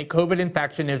acquired from a COVID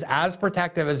infection is as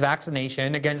protective as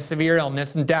vaccination against severe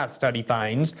illness and death, study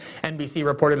finds, NBC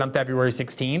reported on February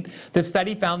 16th. The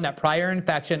study found that prior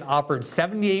infection offered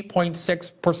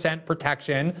 78.6%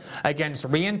 protection against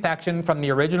reinfection from the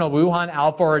original Wuhan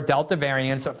Alpha or Delta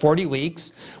variants at 40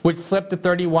 weeks, which slipped to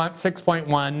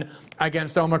 6.1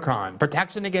 against Omicron.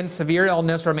 Protection against severe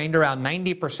illness remained around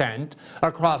 90%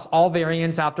 across all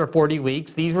variants after 40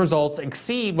 weeks. These results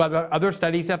exceed what other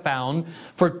studies have found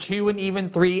for 2 and even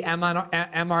 3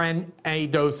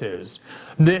 mRNA doses.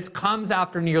 This comes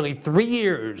after nearly 3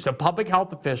 years of public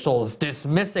health officials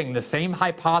dismissing the same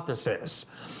hypothesis.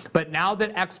 But now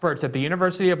that experts at the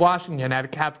University of Washington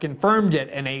have confirmed it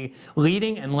in a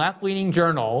leading and left-leaning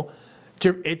journal,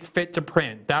 it's fit to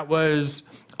print. That was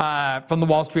from the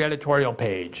Wall Street editorial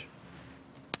page.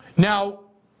 Now,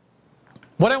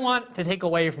 what I want to take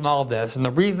away from all of this, and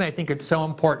the reason I think it's so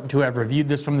important to have reviewed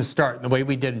this from the start and the way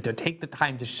we did and to take the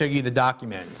time to show you the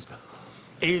documents,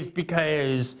 is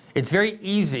because it's very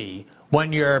easy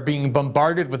when you're being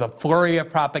bombarded with a flurry of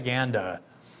propaganda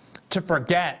to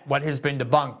forget what has been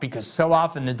debunked, because so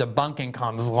often the debunking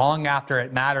comes long after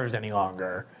it matters any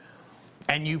longer.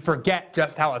 And you forget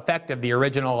just how effective the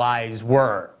original lies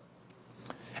were.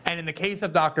 And in the case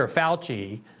of Dr.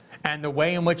 Fauci, and the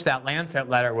way in which that Lancet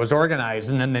letter was organized,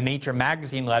 and then the Nature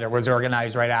magazine letter was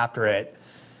organized right after it,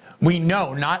 we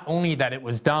know not only that it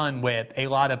was done with a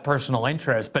lot of personal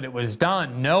interest, but it was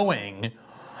done knowing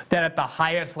that at the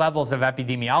highest levels of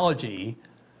epidemiology,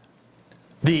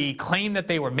 the claim that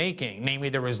they were making, namely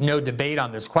there was no debate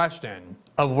on this question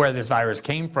of where this virus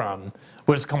came from,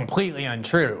 was completely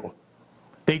untrue.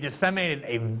 They disseminated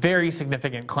a very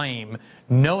significant claim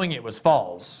knowing it was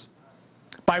false,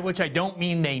 by which I don't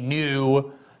mean they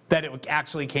knew that it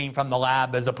actually came from the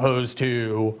lab as opposed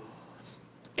to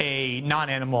a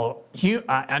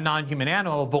non-human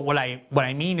animal, but what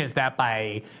I mean is that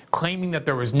by claiming that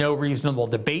there was no reasonable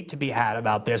debate to be had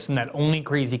about this and that only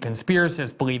crazy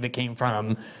conspiracists believe it came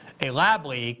from a lab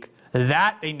leak,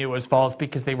 that they knew was false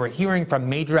because they were hearing from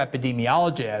major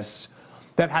epidemiologists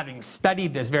that having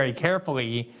studied this very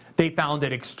carefully, they found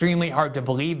it extremely hard to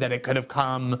believe that it could have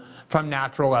come from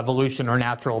natural evolution or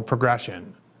natural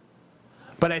progression.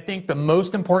 But I think the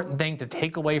most important thing to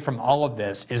take away from all of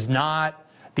this is not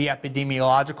the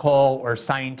epidemiological or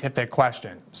scientific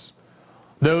questions.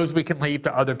 Those we can leave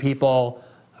to other people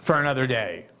for another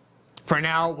day. For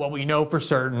now, what we know for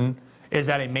certain is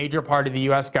that a major part of the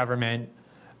US government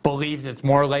believes it's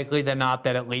more likely than not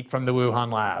that it leaked from the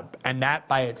Wuhan lab. And that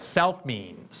by itself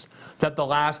means that the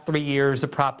last 3 years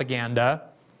of propaganda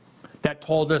that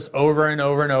told us over and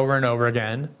over and over and over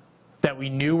again that we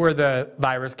knew where the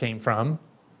virus came from,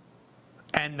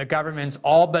 and the government's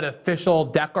all but official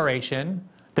declaration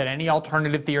that any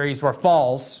alternative theories were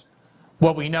false,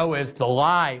 what we know is the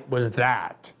lie was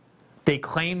that. They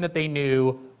claimed that they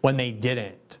knew when they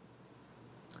didn't.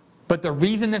 But the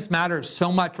reason this matters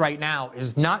so much right now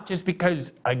is not just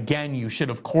because, again, you should,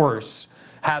 of course,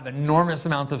 have enormous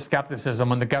amounts of skepticism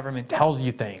when the government tells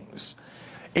you things.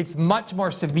 It's much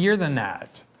more severe than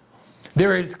that.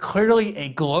 There is clearly a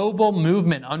global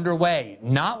movement underway,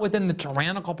 not within the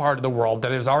tyrannical part of the world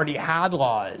that has already had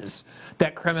laws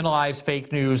that criminalize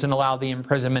fake news and allow the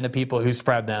imprisonment of people who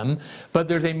spread them, but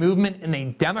there's a movement in the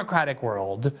democratic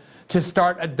world to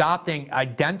start adopting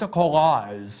identical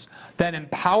laws that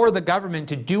empower the government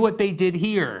to do what they did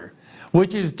here,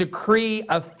 which is decree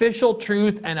official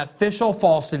truth and official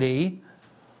falsity,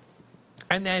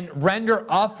 and then render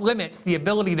off limits the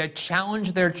ability to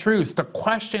challenge their truths, to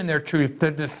question their truth, to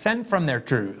dissent from their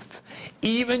truth,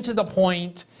 even to the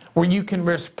point where you can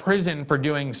risk prison for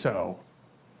doing so.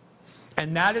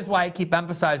 And that is why I keep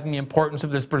emphasizing the importance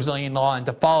of this Brazilian law and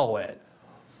to follow it.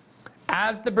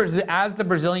 As the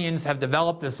Brazilians have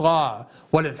developed this law,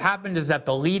 what has happened is that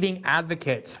the leading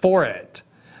advocates for it,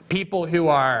 people who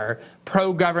are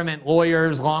pro-government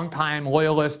lawyers, longtime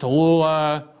loyalists to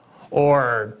Lula,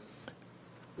 or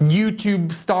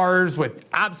YouTube stars with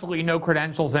absolutely no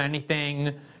credentials in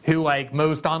anything, who, like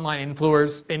most online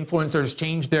influencers,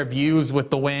 change their views with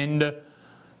the wind.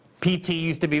 PT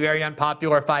used to be very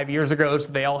unpopular 5 years ago,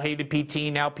 so they all hated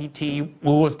PT. Now PT,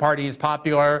 Lula's party, is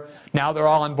popular. Now they're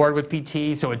all on board with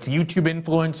PT, so it's YouTube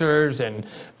influencers and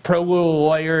pro-Lula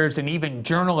lawyers and even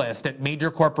journalists at major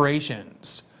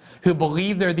corporations who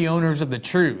believe they're the owners of the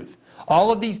truth.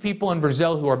 All of these people in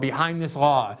Brazil who are behind this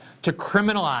law to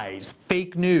criminalize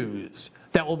fake news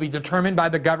that will be determined by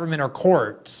the government or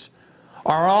courts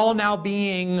are all now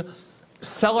being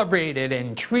celebrated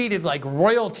and treated like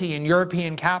royalty in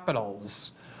European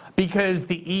capitals because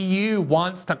the EU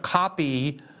wants to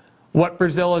copy what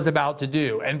Brazil is about to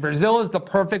do. And Brazil is the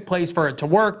perfect place for it to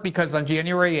work because on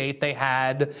January 8th, they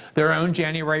had their own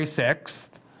January 6th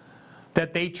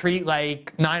that they treat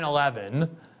like 9/11.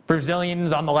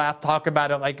 Brazilians on the left talk about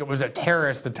it like it was a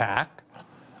terrorist attack.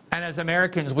 And as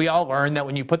Americans, we all learn that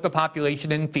when you put the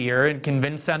population in fear and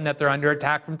convince them that they're under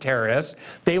attack from terrorists,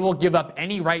 they will give up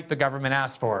any right the government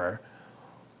asks for.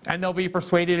 And they'll be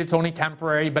persuaded it's only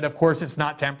temporary, but of course it's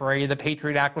not temporary. The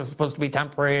Patriot Act was supposed to be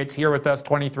temporary. It's here with us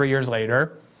 23 years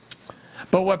later.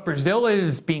 But what Brazil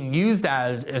is being used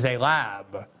as is a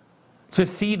lab to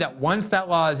see that once that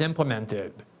law is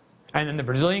implemented, and then the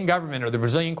Brazilian government or the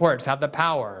Brazilian courts have the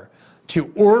power to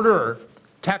order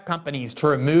tech companies to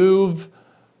remove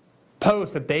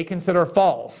posts that they consider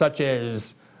false, such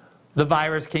as the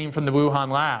virus came from the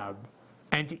Wuhan lab,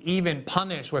 and to even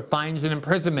punish with fines and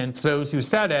imprisonments those who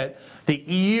said it, the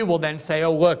EU will then say,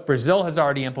 oh, look, Brazil has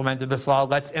already implemented this law,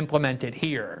 let's implement it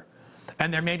here.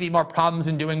 And there may be more problems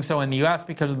in doing so in the US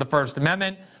because of the First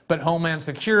Amendment, but Homeland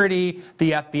Security,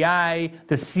 the FBI,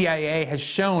 the CIA has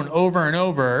shown over and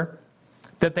over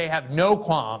that they have no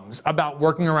qualms about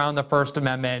working around the First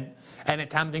Amendment and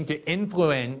attempting to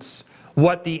influence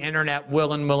what the internet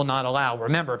will and will not allow.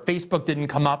 Remember, Facebook didn't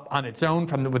come up on its own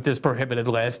with this prohibited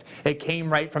list. It came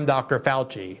right from Dr.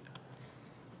 Fauci.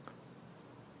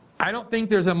 I don't think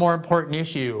there's a more important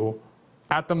issue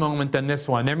at the moment than this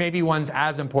one. There may be ones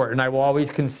as important. I will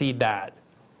always concede that.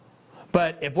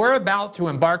 But if we're about to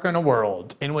embark on a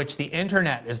world in which the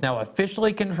internet is now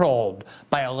officially controlled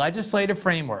by a legislative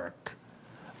framework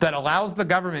that allows the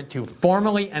government to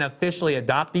formally and officially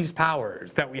adopt these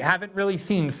powers that we haven't really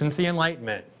seen since the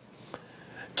Enlightenment,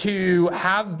 to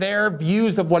have their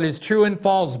views of what is true and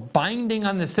false binding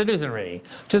on the citizenry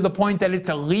to the point that it's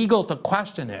illegal to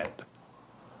question it,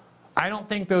 I don't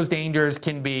think those dangers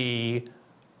can be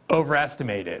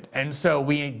overestimated. And so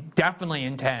we definitely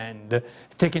intend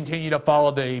to continue to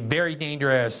follow the very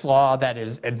dangerous law that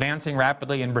is advancing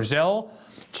rapidly in Brazil,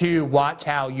 to watch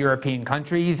how European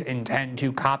countries intend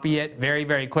to copy it very,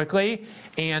 very quickly.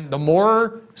 And the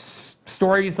more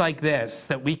stories like this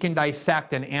that we can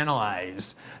dissect and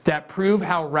analyze that prove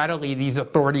how readily these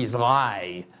authorities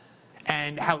lie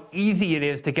and how easy it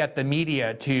is to get the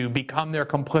media to become their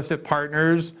complicit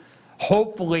partners,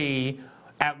 hopefully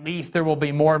at least there will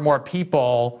be more and more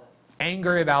people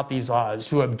angry about these laws,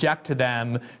 who object to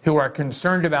them, who are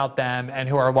concerned about them, and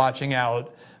who are watching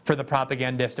out for the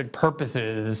propagandistic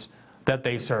purposes that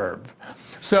they serve.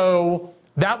 So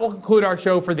that will conclude our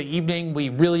show for the evening. We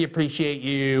really appreciate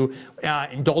you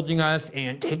indulging us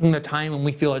and taking the time when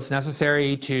we feel it's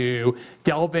necessary to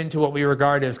delve into what we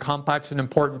regard as complex and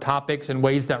important topics in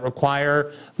ways that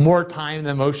require more time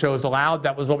than most shows allowed.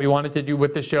 That was what we wanted to do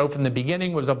with the show from the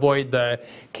beginning, was avoid the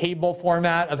cable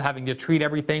format of having to treat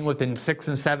everything within 6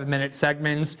 and 7 minute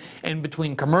segments in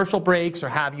between commercial breaks, or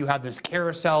have you have this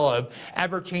carousel of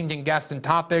ever-changing guests and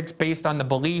topics based on the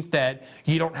belief that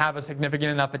you don't have a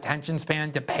significant enough attention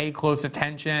span to pay close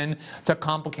attention to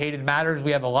complicated matters.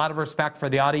 We have a lot of respect for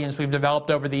the audience we've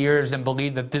developed over the years and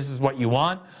believe that this is what you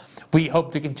want. We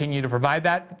hope to continue to provide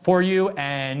that for you,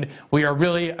 and we are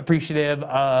really appreciative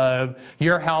of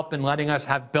your help in letting us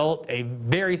have built a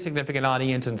very significant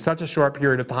audience in such a short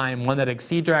period of time, one that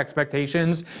exceeds our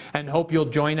expectations, and hope you'll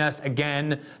join us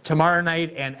again tomorrow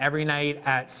night and every night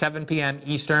at 7 p.m.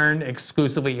 Eastern,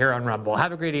 exclusively here on Rumble.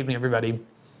 Have a great evening, everybody.